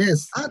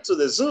 Yes. To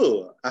the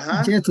zoo.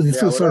 Yeah, to the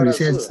zoo. Sorry,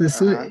 yes, the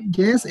zoo.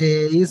 Yes,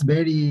 it's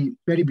very,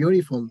 very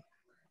beautiful.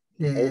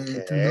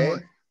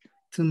 Okay.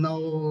 To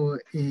know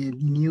the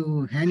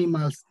new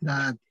animals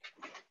that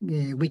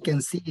we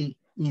can see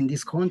in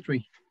this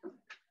country.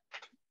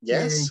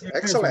 Yes,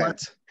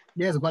 excellent.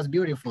 Yes, it was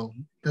beautiful.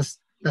 That's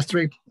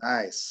true.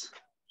 Nice.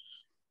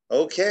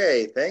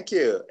 Okay, thank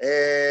you.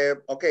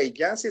 Okay,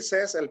 Yancy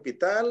says El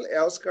Pital.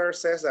 Oscar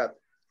says that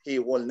he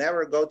will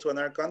never go to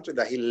another country,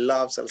 that he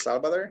loves El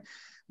Salvador,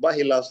 but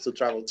he loves to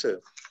travel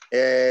too.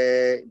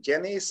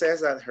 Jenny says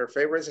that her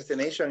favorite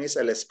destination is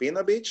El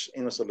Espino Beach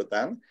in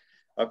Usulután.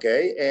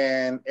 Okay,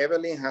 and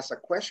Evelyn has a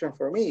question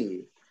for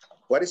me.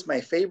 What is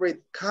my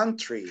favorite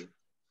country?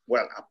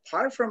 Well,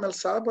 apart from El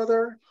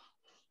Salvador,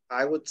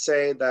 I would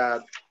say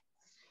that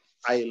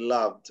I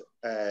loved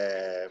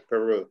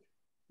Peru.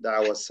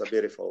 That was a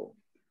beautiful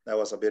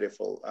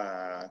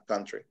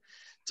country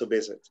to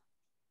visit.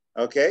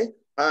 Okay,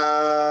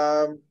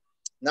 now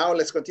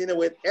let's continue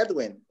with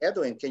Edwin.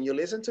 Edwin, can you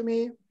listen to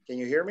me? Can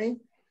you hear me?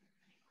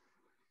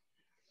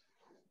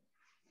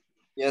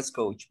 Yes,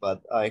 coach,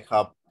 but I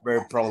have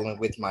very problem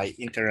with my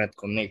internet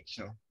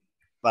connection.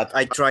 But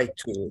I try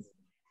to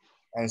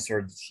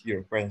answer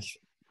your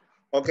question.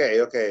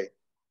 Okay, okay.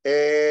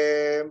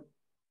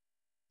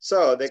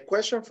 So the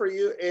question for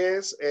you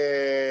is,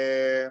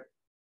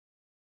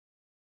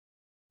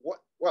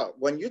 well,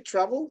 when you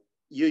travel,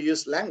 you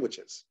use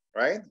languages,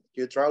 right?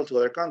 You travel to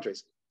other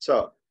countries.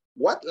 So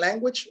what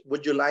language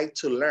would you like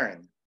to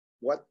learn?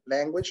 What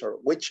language or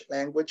which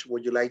language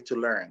would you like to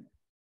learn,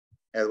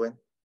 Edwin?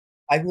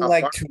 I would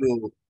like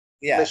to,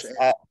 yes.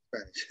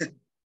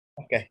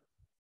 Okay.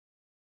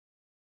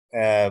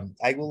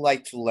 I would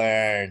like to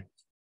learn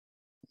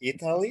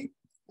Italy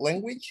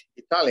language.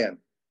 Italian.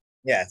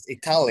 Yes,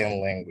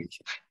 Italian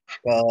language.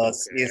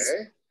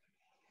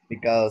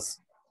 Because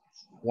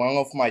one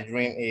of my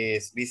dreams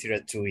is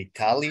visit to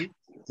Italy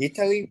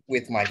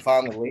with my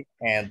family,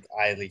 and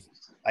I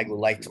would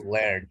like to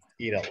learn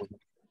Italy.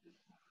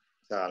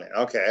 Italian.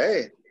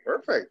 Okay,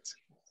 perfect.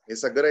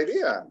 It's a good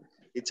idea.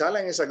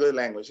 Italian is a good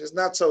language. It's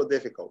not so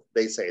difficult.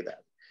 They say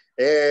that.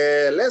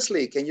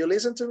 Leslie, can you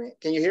listen to me?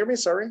 Can you hear me?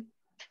 Sorry.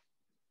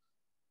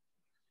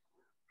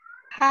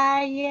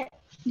 Hi.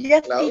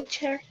 Yes, hello?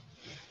 Teacher.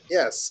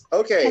 Yes.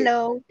 Okay.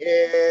 Hello.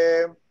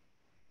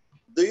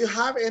 Do you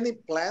have any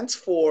plans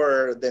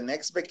for the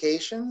next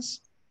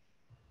vacations?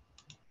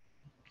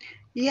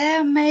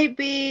 Yeah,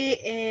 maybe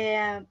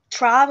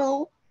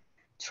travel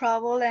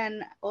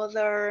and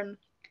other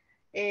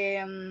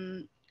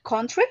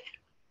country.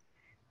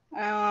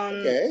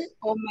 Okay.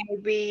 Or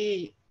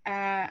maybe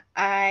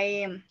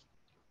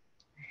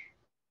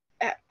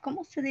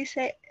 ¿cómo se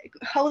dice?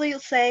 How do you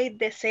say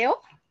deseo?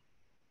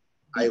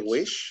 I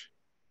wish.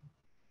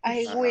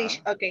 I wish.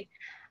 Okay.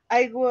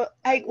 I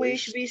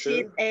wish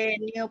visit a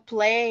new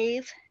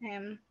place.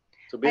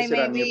 To visit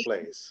a new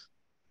place.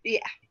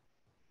 Yeah.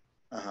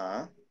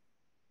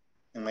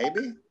 And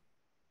maybe?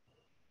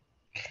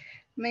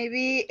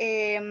 Maybe,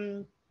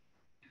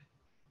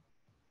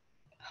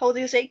 how do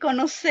you say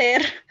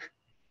conocer?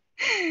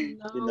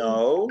 No. You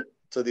know,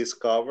 to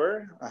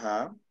discover.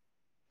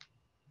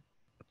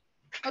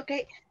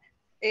 Okay.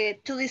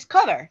 To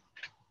discover.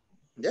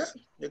 Yeah,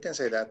 you can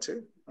say that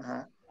too.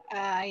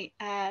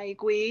 I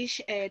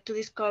wish to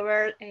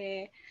discover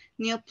a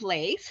new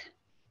place.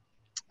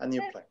 A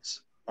new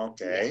place.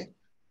 Okay.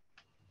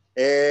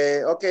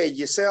 Yeah. Okay,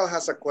 Giselle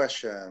has a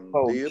question.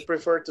 Oh. Do you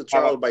prefer to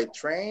travel by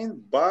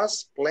train,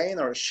 bus, plane,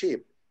 or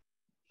ship?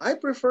 I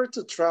prefer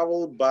to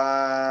travel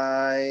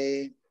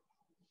by,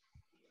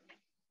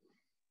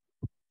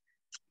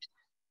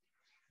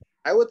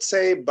 I would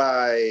say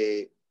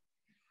by,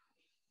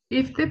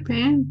 It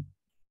depends.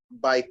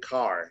 by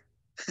car.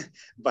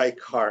 By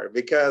car,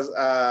 because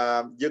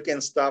you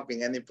can stop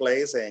in any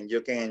place and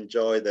you can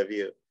enjoy the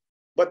view.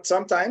 But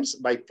sometimes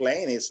by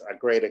plane is a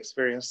great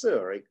experience too,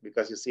 right?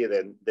 Because you see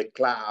the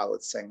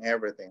clouds and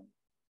everything.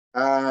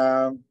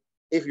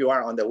 If you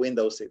are on the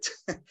window seat,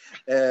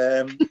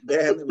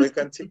 then we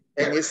continue.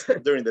 And it's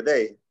during the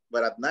day,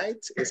 but at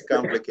night it's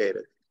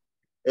complicated.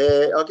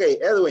 Okay,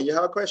 Edwin, you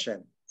have a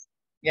question?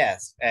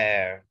 Yes,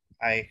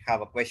 I have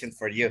a question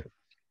for you.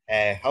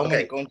 How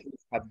many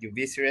countries have you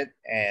visited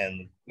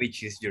and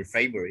which is your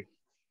favorite?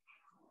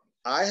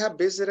 I have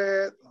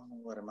visited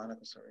Guatemala,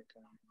 Costa Rica,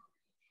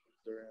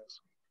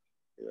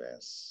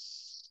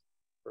 US,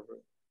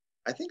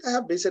 I think I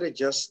have visited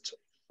just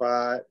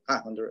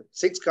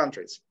 6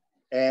 countries.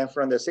 And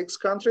from the 6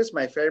 countries,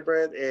 my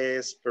favorite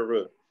is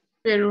Peru.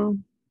 Peru.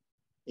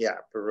 Yeah,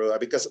 Peru,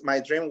 because my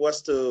dream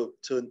was to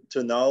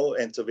know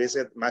and to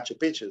visit Machu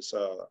Picchu.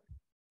 So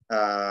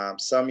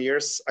some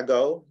years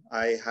ago,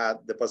 I had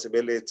the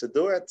possibility to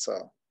do it.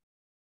 So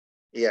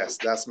yes,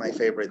 that's my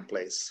favorite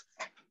place.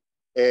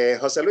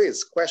 Jose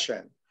Luis,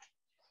 question.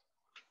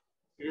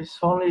 It's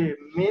only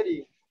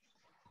meeting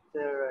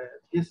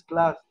this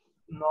class.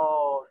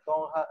 No,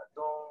 don't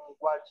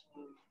watch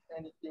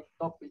anything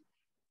topic.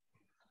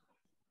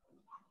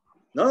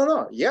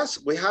 No.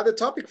 Yes, we had a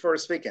topic for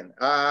speaking,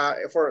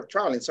 for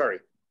traveling, sorry.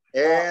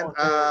 And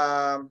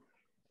okay.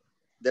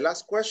 The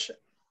last question,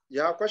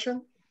 you have a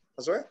question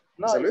as well?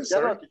 No, no,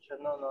 teacher.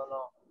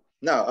 No.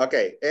 No,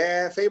 okay.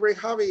 And favorite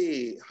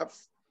hobby,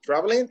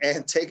 traveling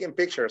and taking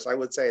pictures, I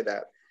would say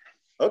that.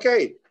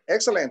 Okay,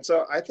 excellent.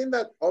 So I think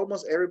that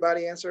almost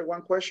everybody answered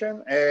one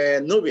question.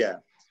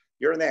 Nubia,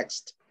 you're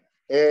next.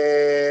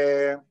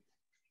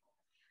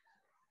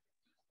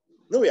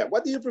 Nubia,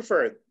 what do you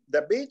prefer,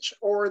 the beach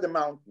or the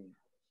mountain?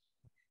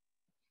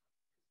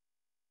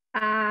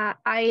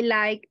 I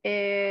like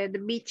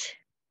the beach.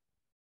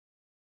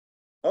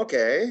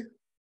 Okay.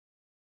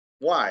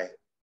 Why?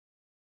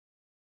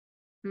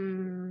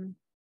 No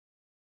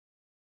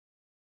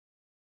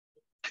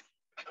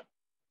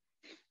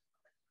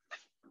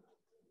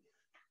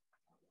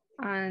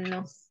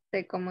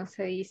sé cómo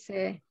se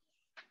dice.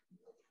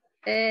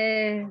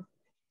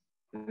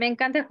 Me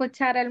encanta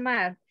escuchar el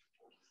mar.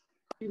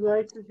 You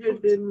like to hear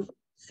the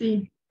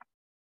sea.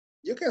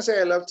 You can say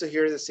I love to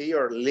hear the sea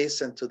or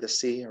listen to the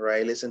sea,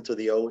 right? Listen to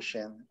the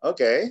ocean.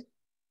 Okay.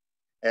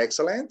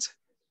 Excellent.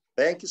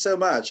 Thank you so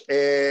much.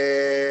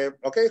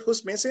 Okay,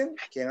 who's missing?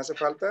 ¿Quién hace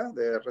falta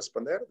de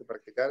responder, de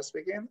practicar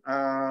speaking?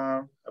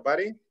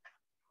 Abari?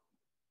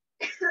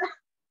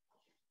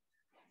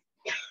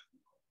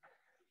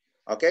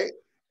 Okay.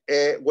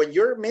 When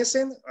you're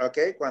missing,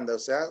 okay, cuando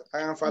se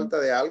hagan falta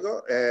de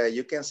algo,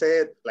 you can say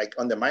it like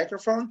on the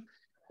microphone,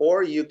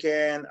 or you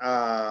can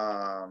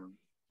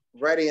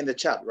write it in the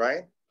chat,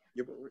 right?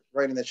 You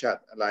write in the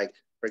chat, like,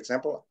 for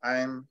example,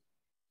 I'm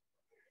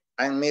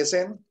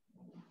missing.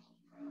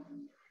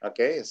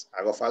 Okay,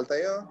 hago falta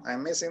yo,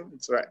 I'm missing,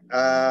 that's right.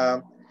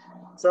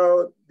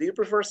 So do you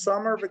prefer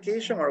summer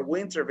vacation or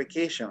winter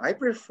vacation? I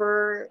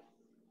prefer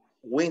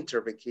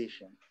winter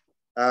vacation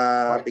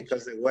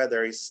because the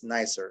weather is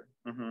nicer.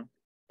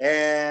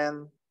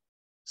 And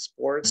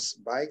sports,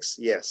 bikes,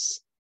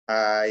 yes,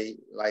 I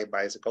like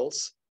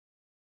bicycles.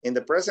 In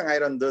the present, I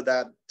don't do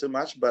that too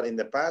much, but in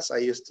the past, I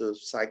used to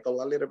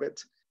cycle a little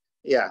bit.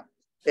 Yeah.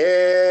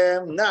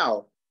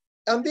 Now,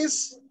 on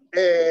this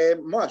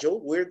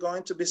module, we're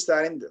going to be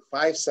studying the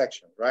 5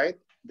 sections, right?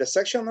 The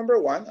section number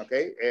 1,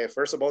 okay,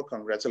 first of all,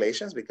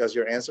 congratulations, because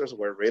your answers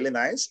were really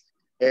nice.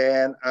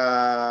 And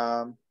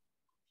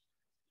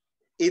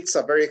it's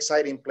a very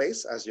exciting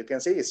place. As you can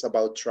see, it's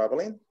about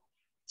traveling.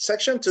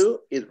 Section 2,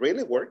 it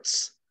really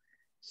works.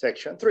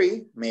 Section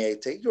 3, may I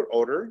take your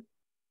order?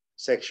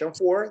 Section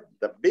 4,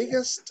 the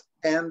biggest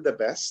and the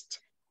best.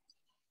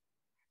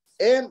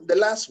 And the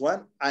last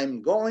one,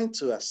 I'm going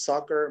to a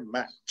soccer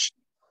match.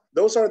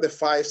 Those are the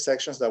 5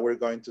 sections that we're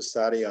going to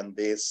study on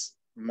this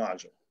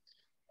module.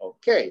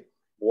 Okay,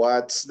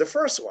 what's the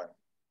first one?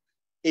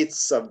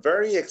 It's a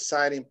very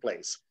exciting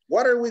place.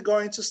 What are we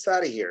going to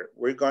study here?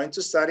 We're going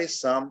to study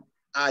some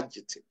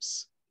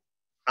adjectives.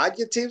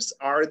 Adjectives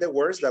are the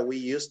words that we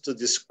use to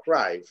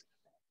describe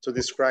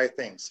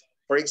things.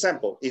 For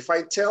example, if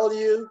I tell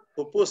you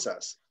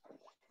pupusas,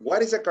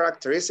 what is a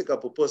characteristic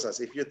of pupusas?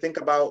 If you think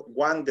about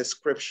one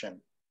description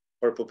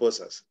for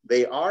pupusas,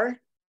 they are?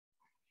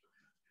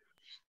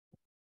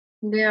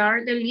 They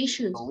are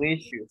delicious.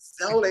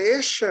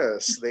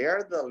 Delicious. They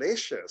are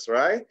delicious,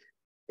 right?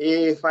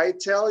 If I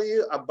tell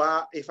you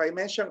about, if I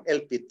mention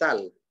el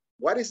pital,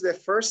 what is the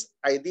first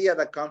idea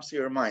that comes to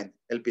your mind?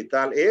 El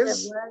pital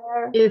is?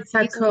 It's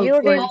a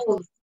cold place.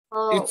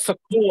 It's a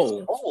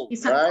cold. Cold,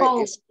 It's a right?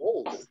 cold. It's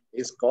cold.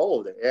 It's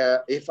cold.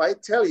 If I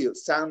tell you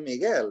San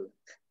Miguel,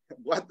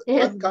 what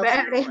It's comes to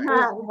very your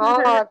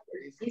mind? Hot.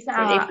 It's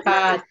Very a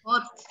hot.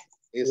 hot.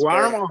 It's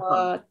Warm very or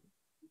hot?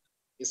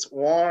 It's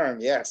warm,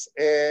 yes.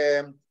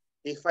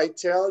 If I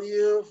tell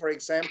you, for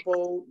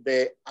example,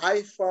 the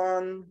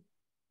iPhone,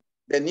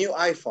 the new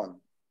iPhone.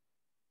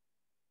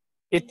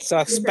 It's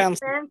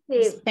expensive.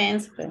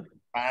 Expensive.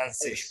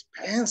 Fancy.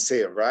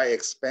 Expensive, right?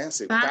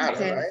 Expensive, caro,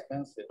 Expensive. right?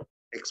 Expensive.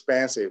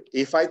 Expensive.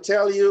 If I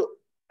tell you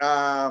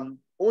un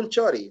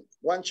chori,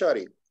 one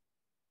chori.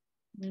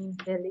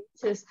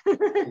 Delicious.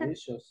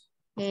 Delicious.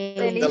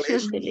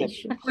 Delicious.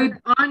 Delicious. With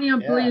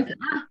onion, Yeah. please.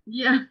 Ah,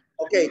 yeah.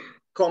 Okay,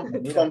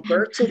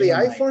 compared to the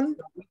iPhone,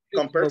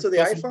 compared to the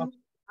iPhone,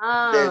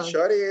 the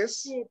chori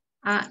is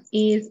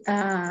Is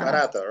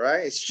barato,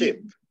 right? It's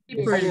cheap.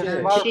 Cheaper It's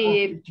than- smartphone,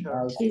 Cheap.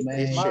 teacher. It's cheap.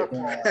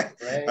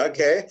 Great.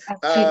 Okay.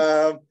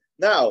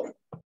 Now,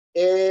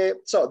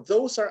 so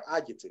those are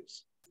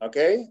adjectives.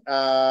 Okay.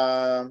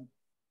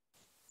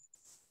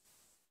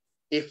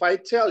 If I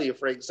tell you,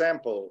 for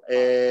example,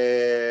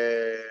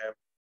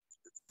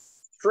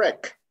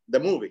 Shrek, the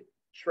movie,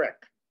 Shrek.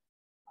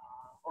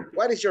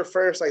 What is your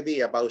first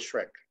idea about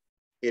Shrek?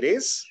 It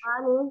is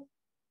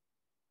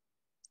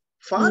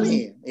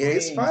funny. It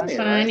is funny,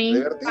 right? Funny.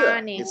 Divertido.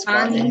 Funny. It's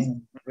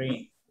funny.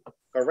 Green.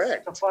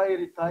 Correct. It's a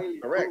fiery tile.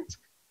 Correct.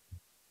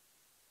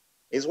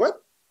 Is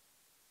what?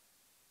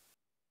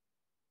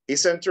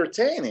 It's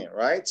entertaining,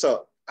 right?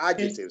 So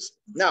adjectives.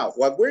 Now,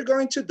 what we're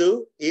going to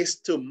do is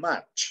to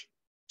match.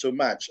 To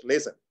match.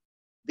 Listen,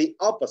 the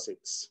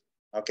opposites,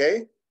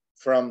 okay?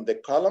 From the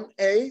column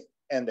A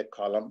and the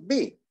column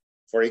B.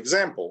 For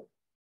example,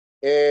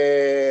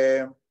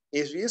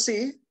 if you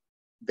see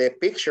the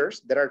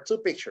pictures, there are two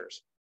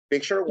pictures.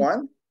 Picture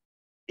one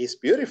is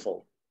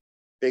beautiful.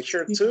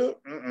 Picture two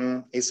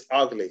is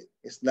ugly.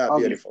 It's not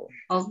beautiful.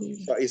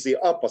 So it's the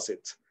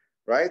opposite,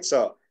 right?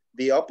 So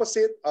the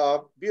opposite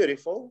of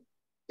beautiful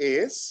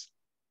is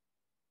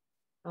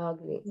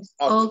Ugly.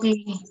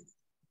 ugly.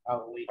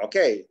 ugly.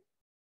 Okay.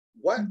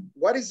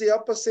 What is the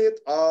opposite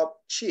of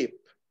cheap?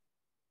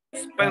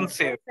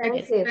 Expensive.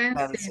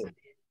 Expensive.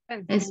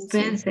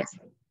 Expensive.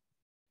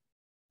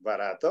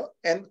 Barato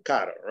and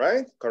caro,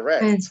 right?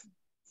 Correct.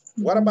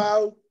 What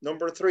about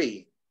number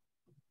 3?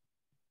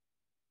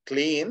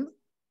 Clean.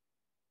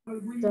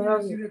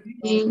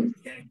 Dirty.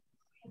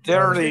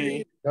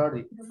 Dirty.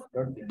 Dirty.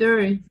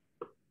 Dirty.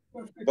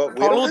 But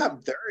we don't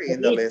have dairy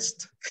in the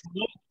list.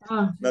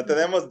 Ah, No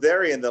tenemos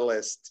dairy in the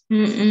list.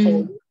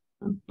 pollution.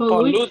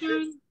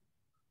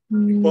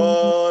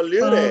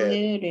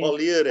 Polluted.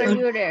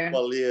 Polluted.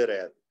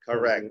 Polluted.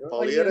 Correct.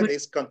 Polluted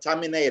is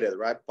contaminated,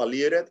 right?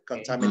 Polluted,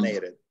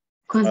 contaminated.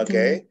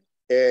 Okay.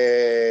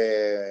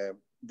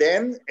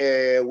 Then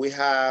we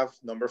have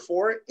number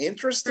 4,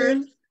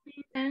 interesting.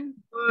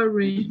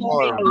 Boring.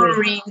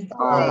 Boring.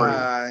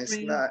 It's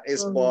not,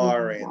 it's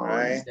boring,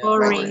 right?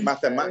 Boring.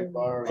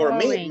 For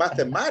me,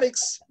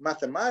 mathematics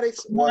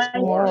was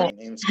boring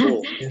in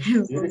school.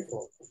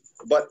 Beautiful.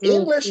 But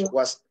English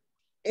was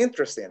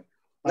interesting.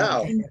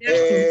 Now,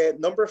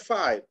 number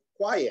 5,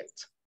 quiet.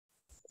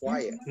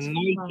 Quiet.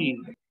 Noisy.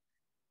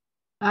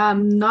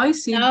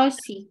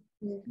 Noisy.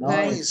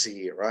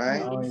 Noisy,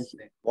 right? Noisy.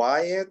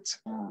 Quiet,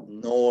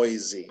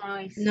 noisy.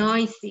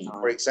 Noisy.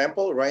 For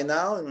example, right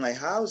now in my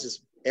house,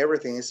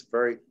 everything is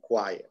very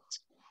quiet.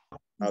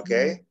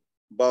 Okay?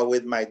 But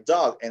with my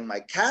dog and my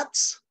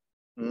cats,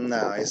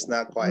 no, it's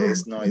not quiet,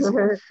 it's noisy.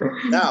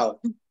 Now,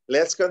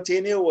 let's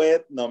continue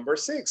with number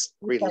 6,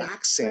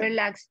 relaxing.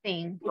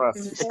 Relaxing.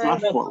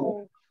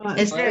 Stressful.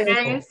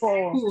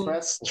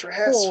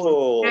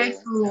 Stressful.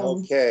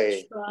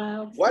 Okay.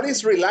 What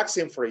is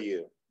relaxing for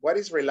you? What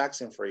is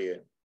relaxing for you?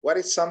 What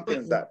is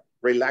something that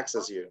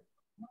relaxes you?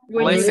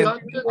 When you go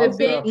to the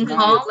beach, you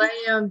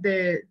lay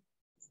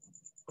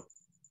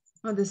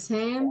on the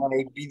sand.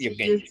 Video You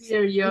games.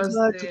 hear just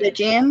Go to the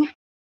gym.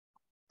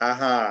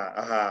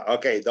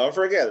 Okay, don't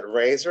forget,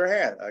 raise your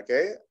hand,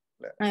 okay?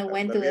 I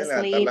went to También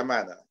levantar sleep. la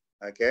mano,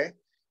 okay?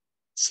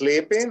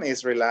 Sleeping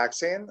is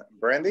relaxing.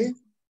 Brandy?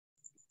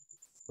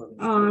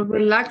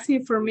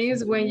 Relaxing for me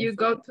is when you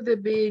go to the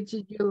beach,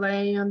 you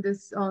lay on the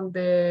sand?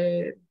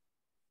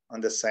 On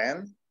the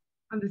sand,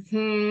 and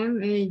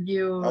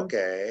you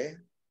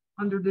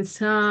under the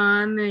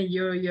sun, and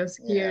you just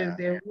hear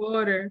the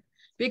water.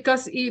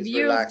 Because if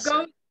you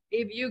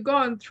go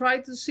and try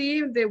to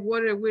swim, the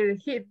water will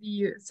hit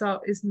you,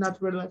 so it's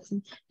not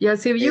relaxing.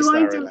 Yes, if you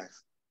going to.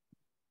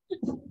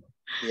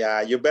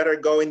 Yeah, you better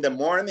go in the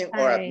morning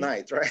or at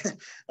night, right?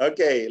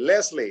 Okay,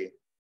 Leslie.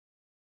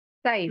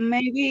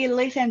 Maybe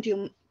listen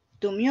to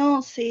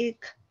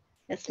music,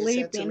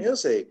 sleeping. Listen to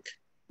music,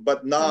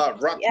 but not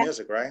rock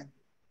music, right?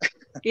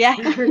 Yeah.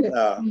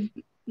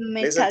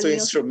 Listen to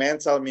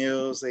instrumental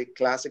music,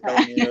 classical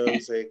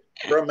music,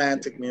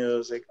 romantic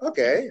music.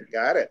 Okay,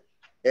 got it.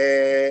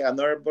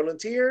 Another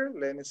volunteer,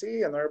 let me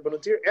see, another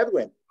volunteer.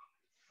 Edwin,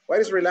 what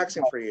is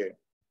relaxing for you?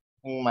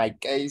 In my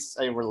case,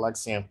 I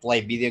relax and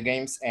play video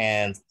games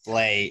and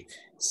play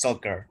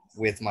soccer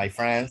with my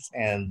friends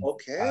and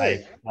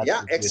okay.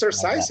 Yeah,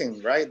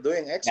 exercising, right?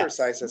 Doing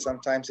exercises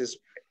sometimes is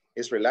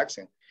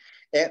relaxing.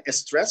 And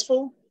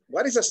stressful?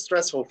 What is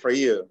stressful for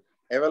you,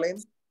 Evelyn?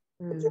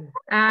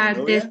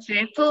 The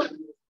stressful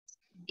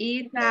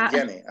is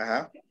Jenny,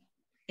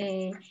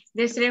 the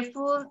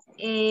stressful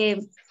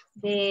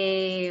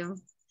the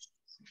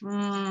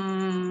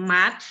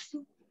math,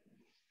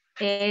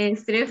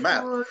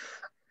 stressful,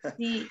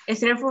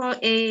 stressful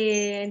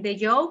the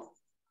job.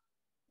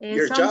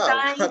 Your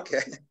sometimes, job,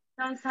 okay.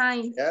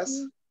 Sometimes.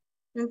 Yes.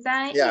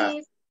 Sometimes. Yeah.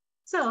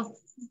 So.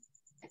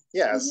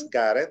 Yes,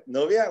 got it.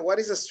 Novia, what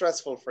is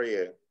stressful for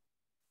you?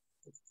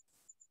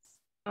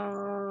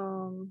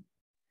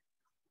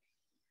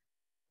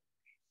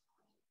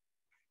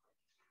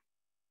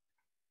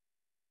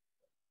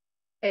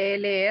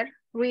 Leer,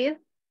 read.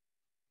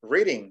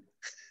 Reading.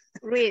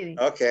 Reading.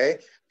 Okay.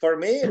 For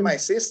me, my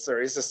sister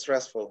is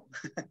stressful.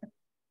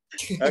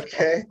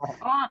 Okay.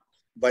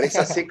 But it's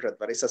a secret,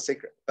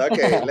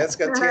 Okay, let's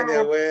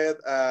continue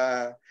with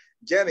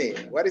Jenny.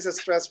 What is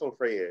stressful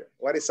for you?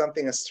 What is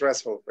something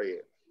stressful for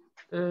you?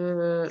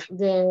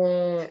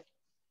 The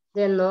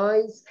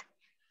noise.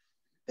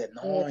 The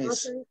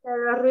noise.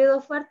 Los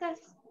ruidos fuertes.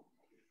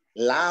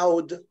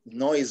 Loud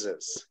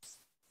noises.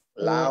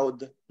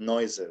 Loud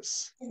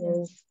noises.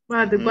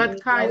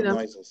 What kind of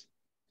noises?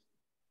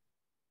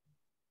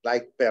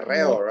 Like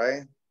perreo,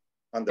 right?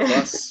 On the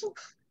bus.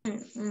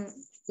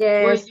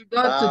 Yes. When you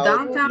go to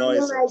downtown.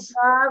 Noises.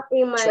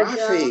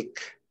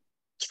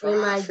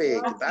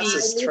 Traffic.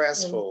 That's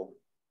stressful.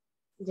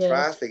 Yes.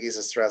 Traffic is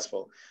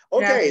stressful.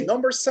 Okay,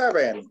 number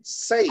 7,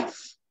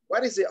 safe.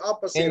 What is the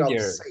opposite of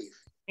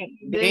safe?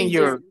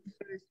 Danger.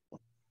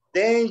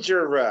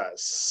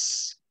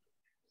 Dangerous.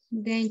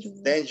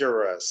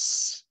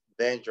 Dangerous.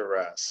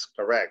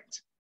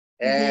 Correct.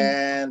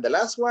 And the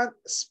last one,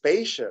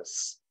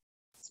 spacious.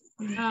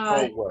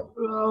 I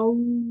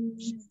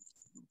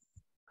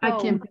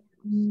can't.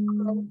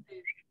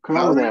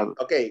 Crowded.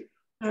 Okay.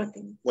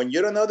 When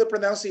you don't know the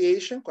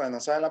pronunciation, cuando no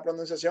saben la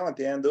pronunciación o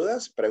tienen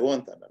dudas,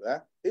 preguntan,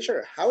 ¿verdad?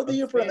 Teacher, how do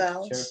you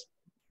pronounce?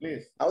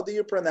 How do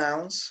you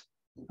pronounce?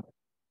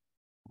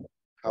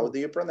 How do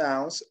you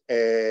pronounce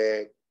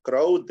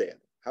crowded?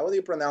 How do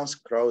you pronounce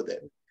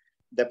crowded?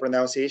 The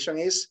pronunciation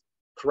is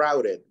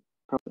crowded.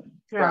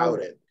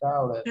 Crowded.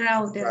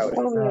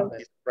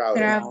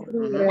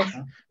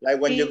 Like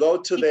when you go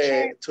to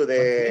the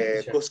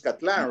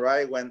Cuscatlán,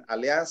 right? When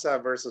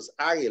Alianza versus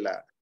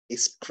Águila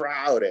is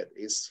crowded,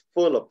 it's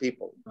full of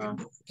people.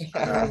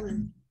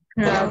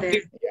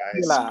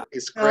 Yeah,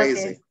 it's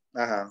crazy.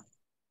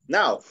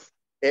 Now,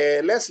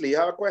 Leslie, you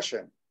have a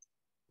question.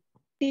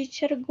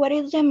 Teacher, what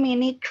is the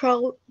meaning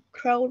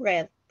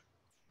crowded?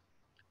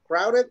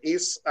 Crowded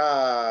is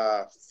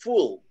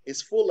full.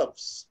 It's full of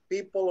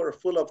people or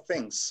full of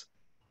things.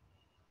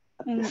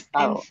 And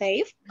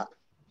safe?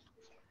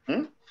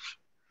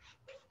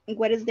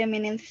 What is the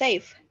meaning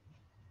safe?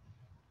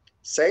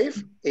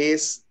 Safe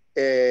is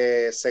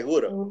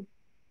seguro.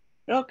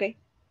 Okay.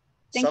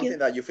 Thank Something you.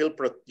 that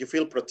you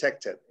feel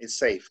protected is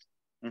safe.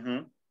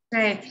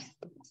 Safe.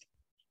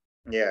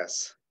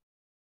 Yes.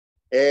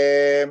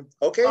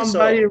 Okay.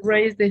 Somebody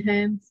raise the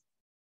hands.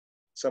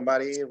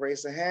 Somebody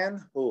raise the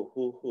hand.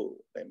 Who?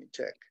 Let me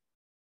check.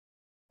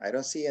 I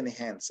don't see any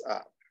hands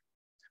up.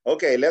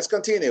 Okay, let's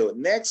continue.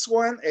 Next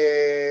one,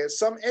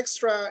 some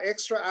extra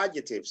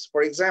adjectives.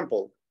 For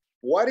example,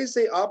 what is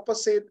the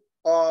opposite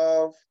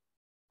of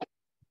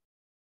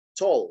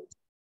tall?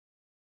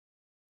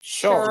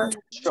 Short.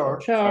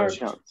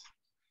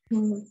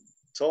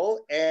 Tall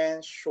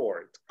and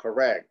short,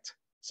 correct.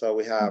 So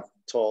we have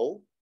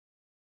tall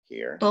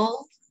here.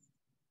 Tall.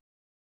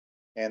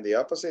 And the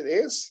opposite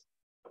is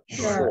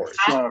short.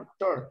 Short.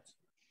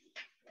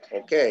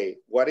 Okay,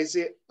 what is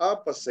the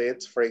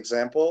opposite? For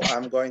example,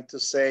 I'm going to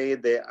say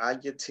the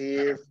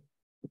adjective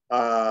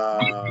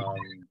long.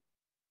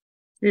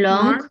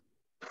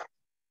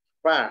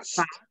 Fast.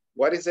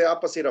 What is the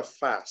opposite of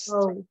fast?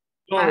 Slow.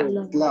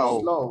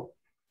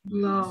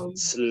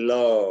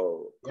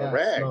 Slow.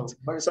 Correct.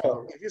 Yeah,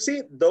 so if you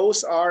see,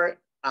 those are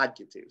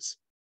adjectives.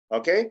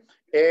 Okay,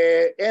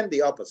 and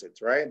the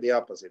opposites, right? The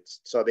opposites.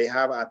 So they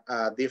have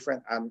a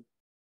different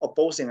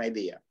opposing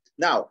idea.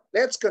 Now,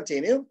 let's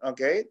continue,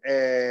 okay?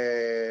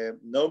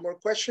 No more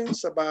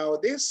questions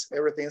about this.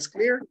 Everything's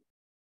clear.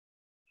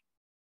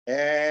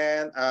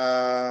 And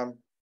I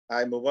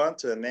move on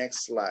to the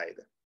next slide.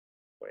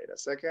 Wait a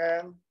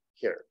second,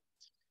 here.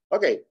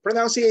 Okay,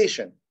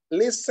 pronunciation.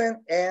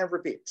 Listen and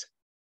repeat.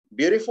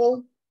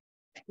 Beautiful.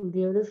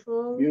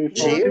 Beautiful.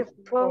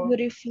 Beautiful.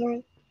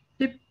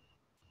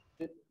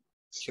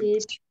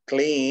 Cheap.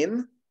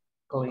 Clean.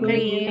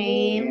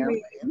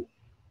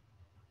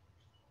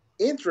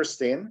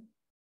 Interesting.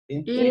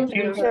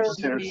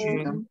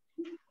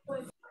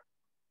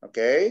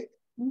 Okay.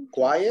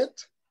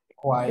 Quiet.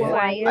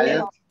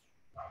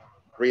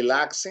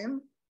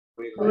 Relaxing.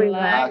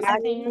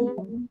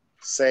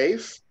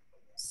 Safe.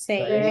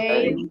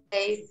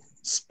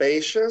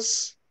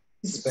 Spacious.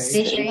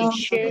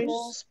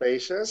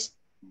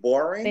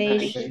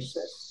 boring,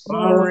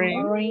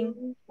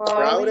 boring,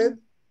 crowded,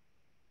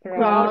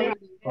 Crowded.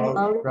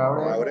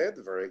 crowded,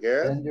 very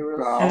good,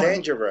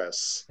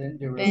 dangerous,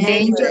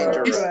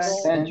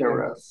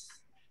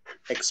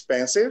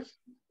 expensive,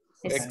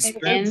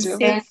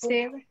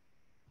 Expensive.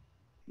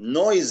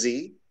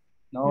 noisy,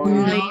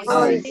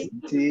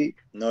 Noisy.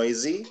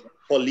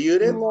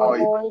 polluted,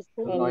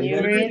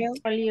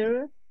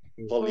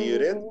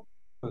 Polluted.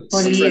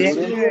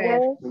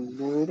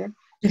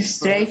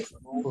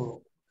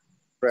 stressful,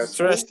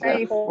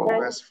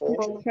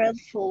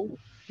 stressful,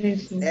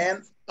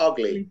 and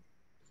ugly.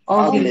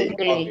 Ugly.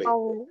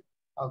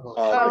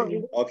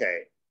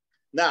 Okay.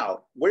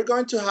 Now, we're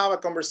going to have a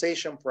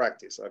conversation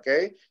practice,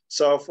 okay?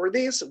 So for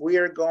this, we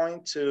are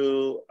going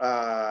to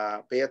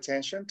pay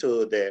attention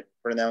to the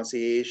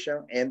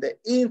pronunciation and the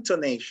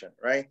intonation,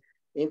 right?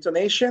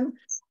 Intonation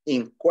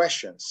in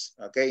questions,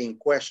 okay? In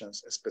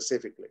questions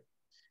specifically.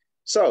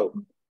 So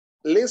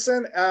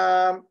listen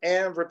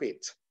and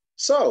repeat.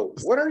 So,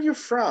 where are you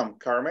from,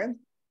 Carmen?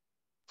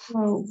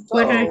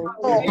 Where are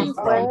you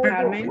from,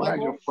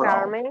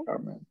 Carmen?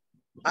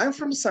 I'm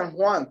from San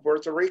Juan,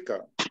 Puerto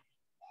Rico.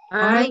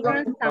 I'm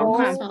from San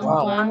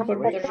Juan,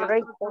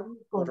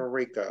 Puerto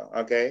Rico,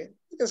 okay.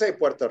 You can say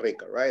Puerto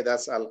Rico, right?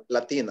 That's a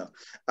Latino.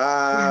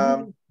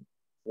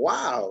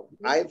 Wow,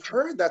 I've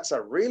heard that's a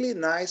really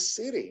nice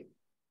city.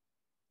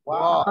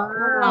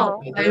 Wow.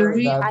 I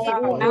really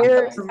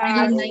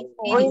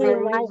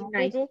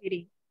nice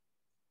city.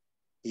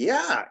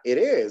 Yeah, it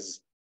is.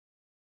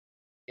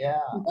 Yeah,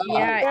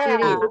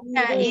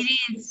 it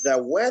is. The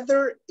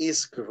weather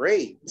is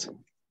great.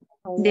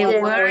 The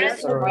weather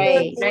is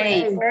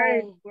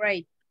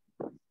great.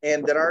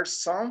 And there are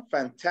some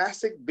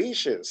fantastic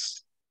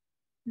beaches.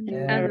 And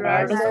there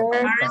are some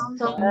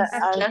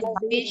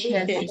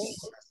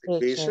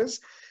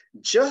Beaches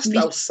just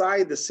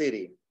outside the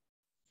city.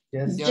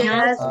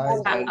 Just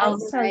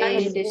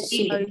outside the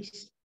city.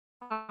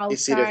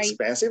 Is it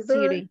expensive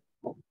there?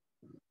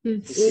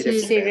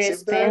 Is it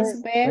expensive?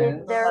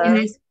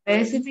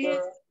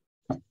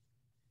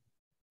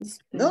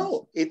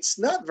 No, it's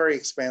not very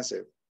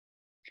expensive.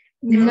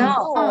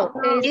 No,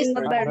 it's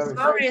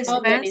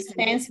very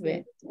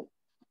expensive.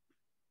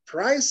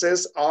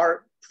 Prices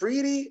are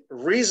pretty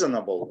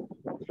reasonable.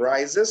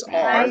 Prices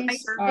are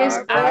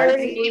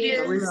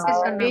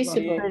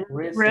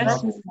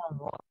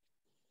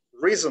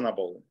reasonable.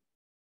 Reasonable.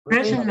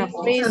 Prices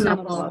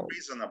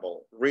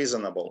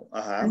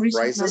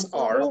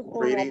are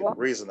pretty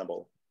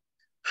reasonable.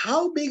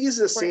 How big is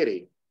the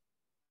city?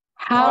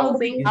 How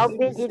big is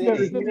the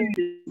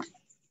city?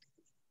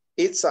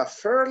 It's a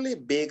fairly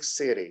big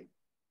city.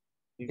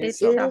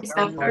 It's a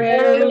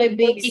fairly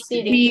big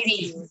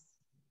city.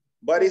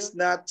 But it's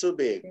not too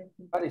big.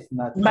 But it's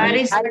not too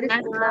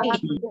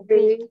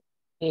big.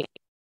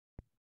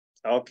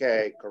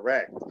 Okay,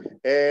 correct.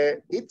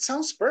 It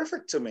sounds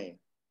perfect to me.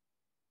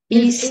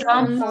 It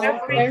sounds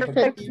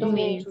perfect to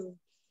me.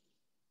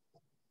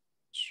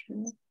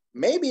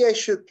 Maybe I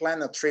should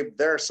plan a trip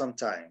there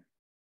sometime.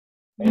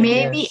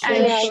 Maybe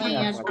I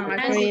should plan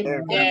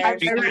a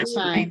trip there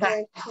sometime.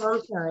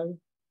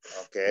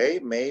 Okay,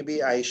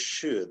 maybe I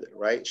should,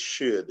 right?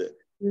 Should.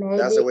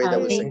 That's the way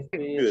that we say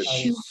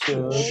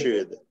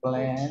should.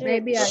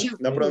 Maybe I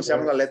should. No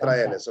pronunciamos la letra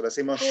L, so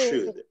decimos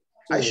should.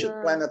 I should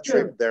plan a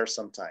trip there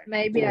sometime.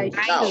 Maybe I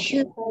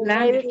should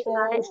plan a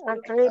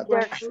trip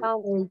there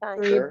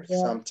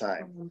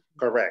sometime.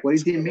 Correct. What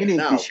is the meaning,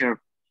 teacher?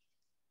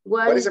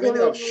 What is the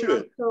meaning of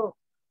should? Should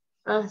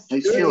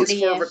is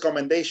for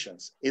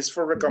recommendations. It's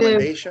for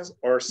recommendations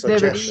or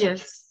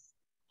suggestions.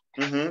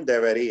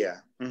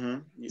 Debería.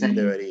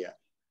 Debería.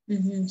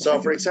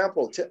 So, for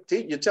example,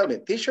 you tell me,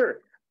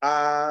 teacher,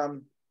 I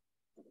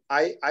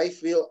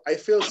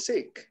feel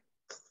sick.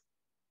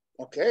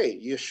 Okay,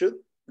 you should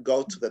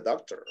go to the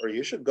doctor, or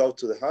you should go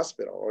to the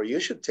hospital, or you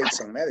should take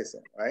some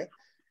medicine, right?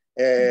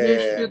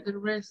 You should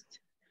rest.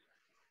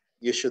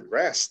 You should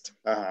rest.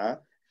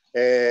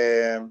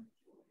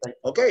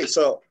 Okay,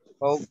 so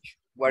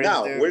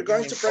now we're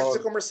going to practice the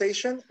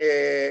conversation.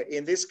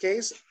 In this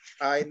case,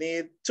 I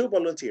need 2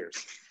 volunteers,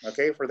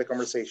 okay, for the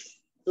conversation.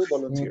 2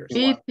 volunteers.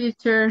 Me,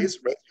 teacher. Please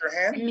raise your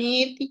hand.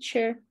 Me,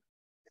 teacher.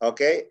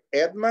 Okay,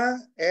 Edma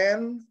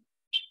and...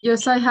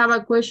 Yes, I have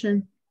a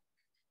question.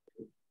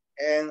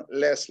 And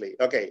Leslie.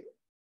 Okay.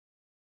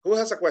 Who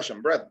has a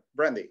question?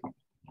 Brandy.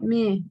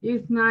 Me,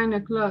 it's 9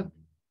 o'clock.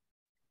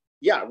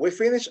 Yeah, we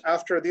finish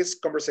after this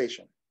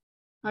conversation.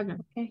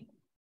 Okay.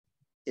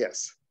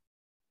 Yes.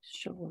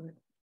 Sure.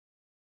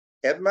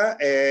 Edma,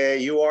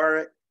 you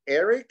are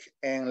Eric,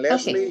 and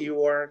Leslie,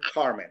 you are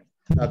Carmen.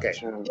 Okay.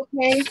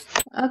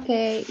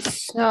 Okay.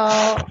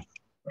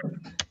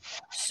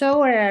 So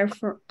where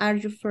are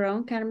you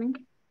from, Carmen?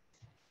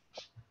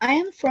 I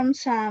am from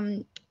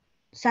San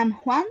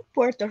Juan,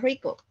 Puerto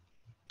Rico.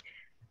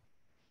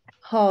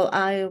 Oh,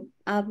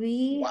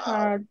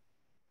 heard.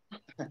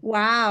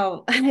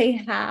 Wow,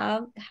 I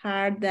have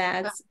heard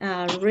that's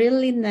a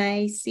really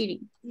nice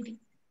city.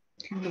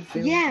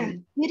 Yeah,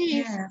 it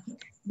is.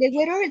 The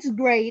weather is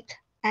great,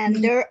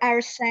 and there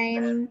are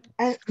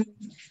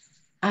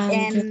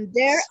And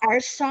there are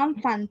some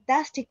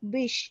fantastic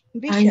beaches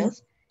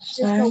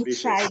just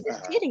outside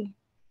the city.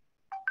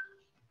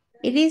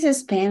 It is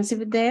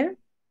expensive there?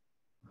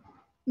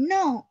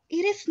 No,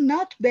 it is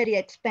not very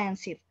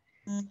expensive.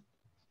 I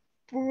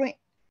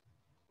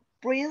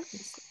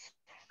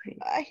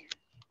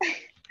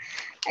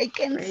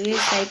can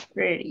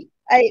pretty.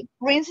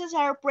 Prices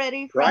are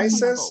pretty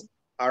Prices reasonable.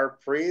 are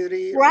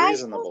pretty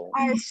Prices reasonable.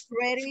 are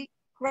pretty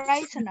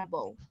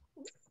reasonable.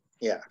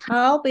 Yeah.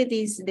 How big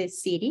is the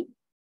city?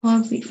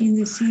 How big is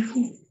the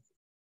city?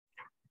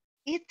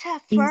 It's a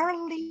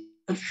fairly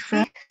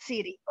big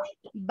city,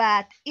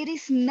 but it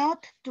is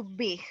not too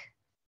big.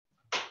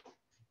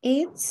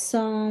 It's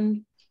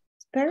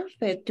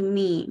perfect to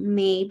me.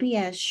 Maybe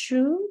I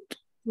should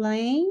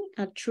plan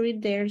a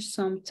trip there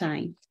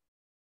sometime.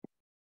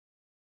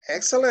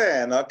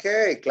 Excellent.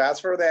 Okay, class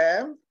for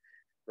them.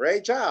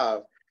 Great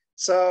job.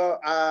 So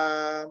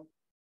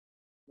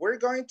we're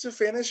going to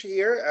finish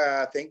here.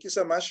 Thank you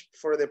so much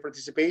for the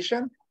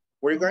participation.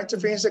 We're going to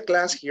finish the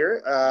class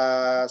here.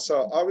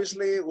 So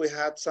obviously we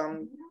had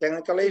some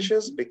technical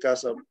issues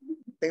because of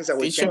things that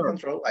we can't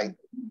control, like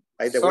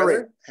the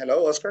weather.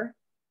 Hello, Oscar.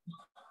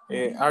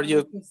 Are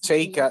you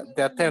take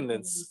the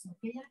attendance?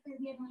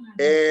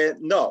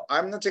 No,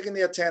 I'm not taking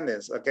the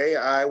attendance. Okay,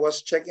 I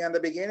was checking at the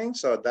beginning,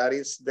 so that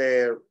is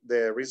the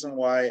reason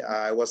why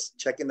I was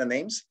checking the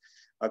names.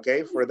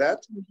 Okay, for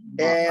that.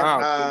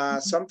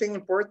 And something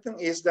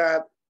important is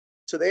that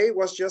today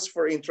was just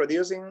for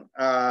introducing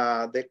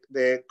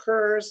the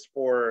course,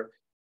 for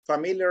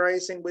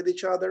familiarizing with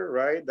each other,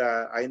 right?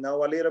 That I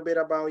know a little bit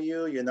about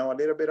you, you know a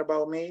little bit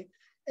about me,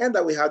 and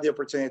that we have the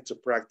opportunity to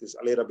practice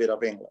a little bit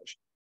of English.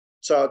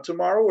 So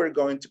tomorrow we're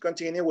going to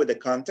continue with the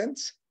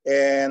contents,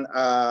 and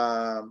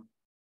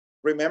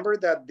remember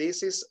that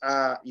this is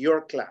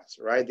your class,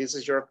 right? This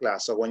is your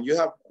class. So when you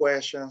have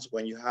questions,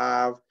 when you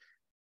have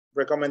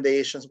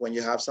recommendations, when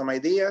you have some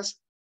ideas,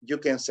 you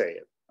can say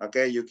it,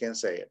 okay? You can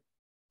say it.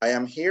 I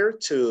am here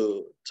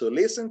to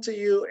listen to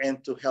you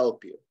and to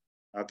help you,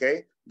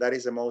 okay? That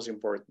is the most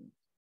important.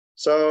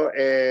 So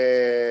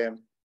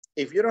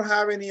if you don't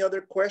have any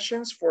other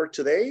questions for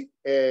today,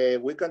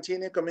 we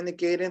continue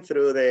communicating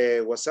through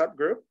the WhatsApp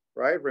group,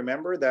 right?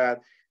 Remember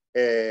that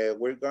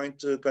we're going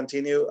to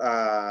continue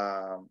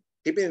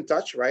keeping in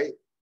touch, right?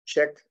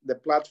 Check the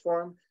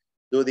platform,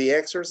 do the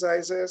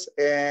exercises,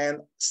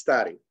 and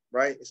study,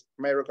 right?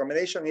 My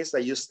recommendation is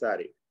that you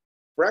study.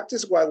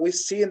 Practice what we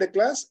see in the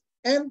class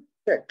and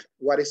check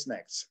what is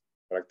next.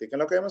 Practiquen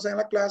lo que vemos en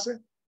la clase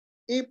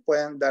y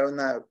pueden dar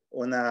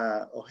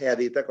una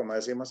ojeadita, como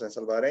decimos en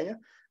salvadoreña,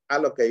 a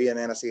lo que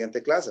viene en la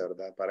siguiente clase,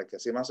 ¿verdad? Para que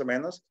así más o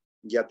menos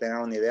ya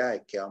tengan una idea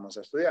de qué vamos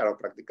a estudiar o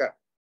practicar.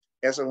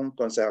 Eso es un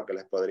consejo que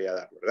les podría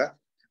dar, ¿verdad?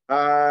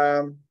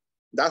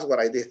 That's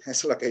what I did. Eso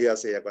es lo que yo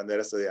hacía cuando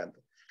era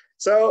estudiante.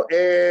 So,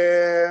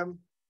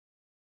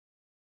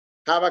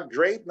 have a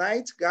great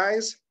night,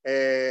 guys.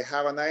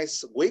 Have a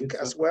nice week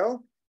as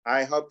well.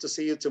 I hope to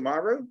see you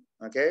tomorrow,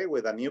 okay,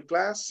 with a new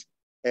class.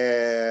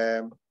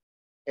 And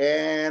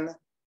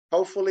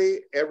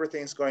hopefully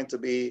everything's going to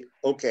be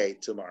okay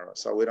tomorrow,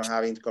 so we don't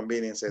have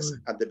inconveniences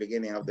at the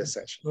beginning of the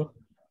session.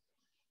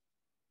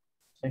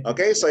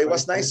 Okay, so it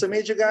was nice to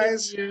meet you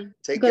guys.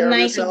 Take care of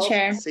yourself.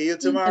 Teacher. See you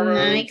tomorrow. Good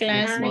night,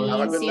 classmates. Have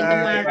a good See you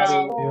night.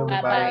 tomorrow.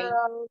 Bye-bye.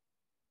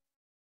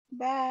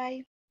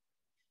 Bye.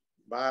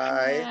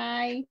 Bye.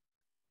 Bye.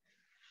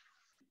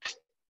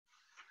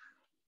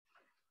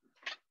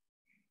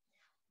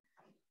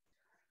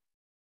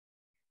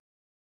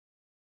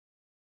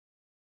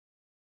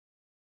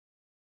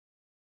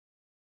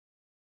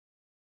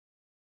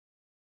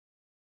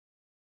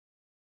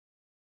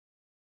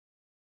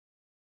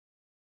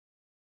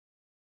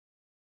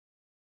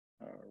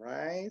 All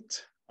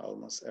right,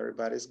 almost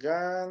everybody's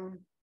gone.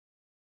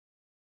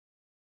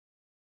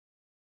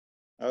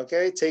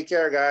 Okay, take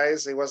care,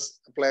 guys. It was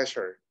a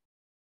pleasure.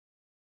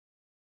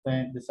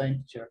 The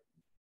same teacher.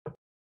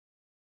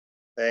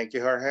 Thank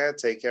you, Jorge.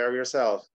 Take care of yourself.